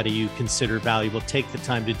anybody you consider valuable. Take the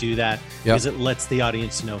time to do that because it lets the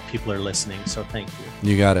audience know people are listening. So thank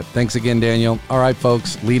you. You got it. Thanks again, Daniel. All right,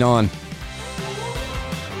 folks, lead on.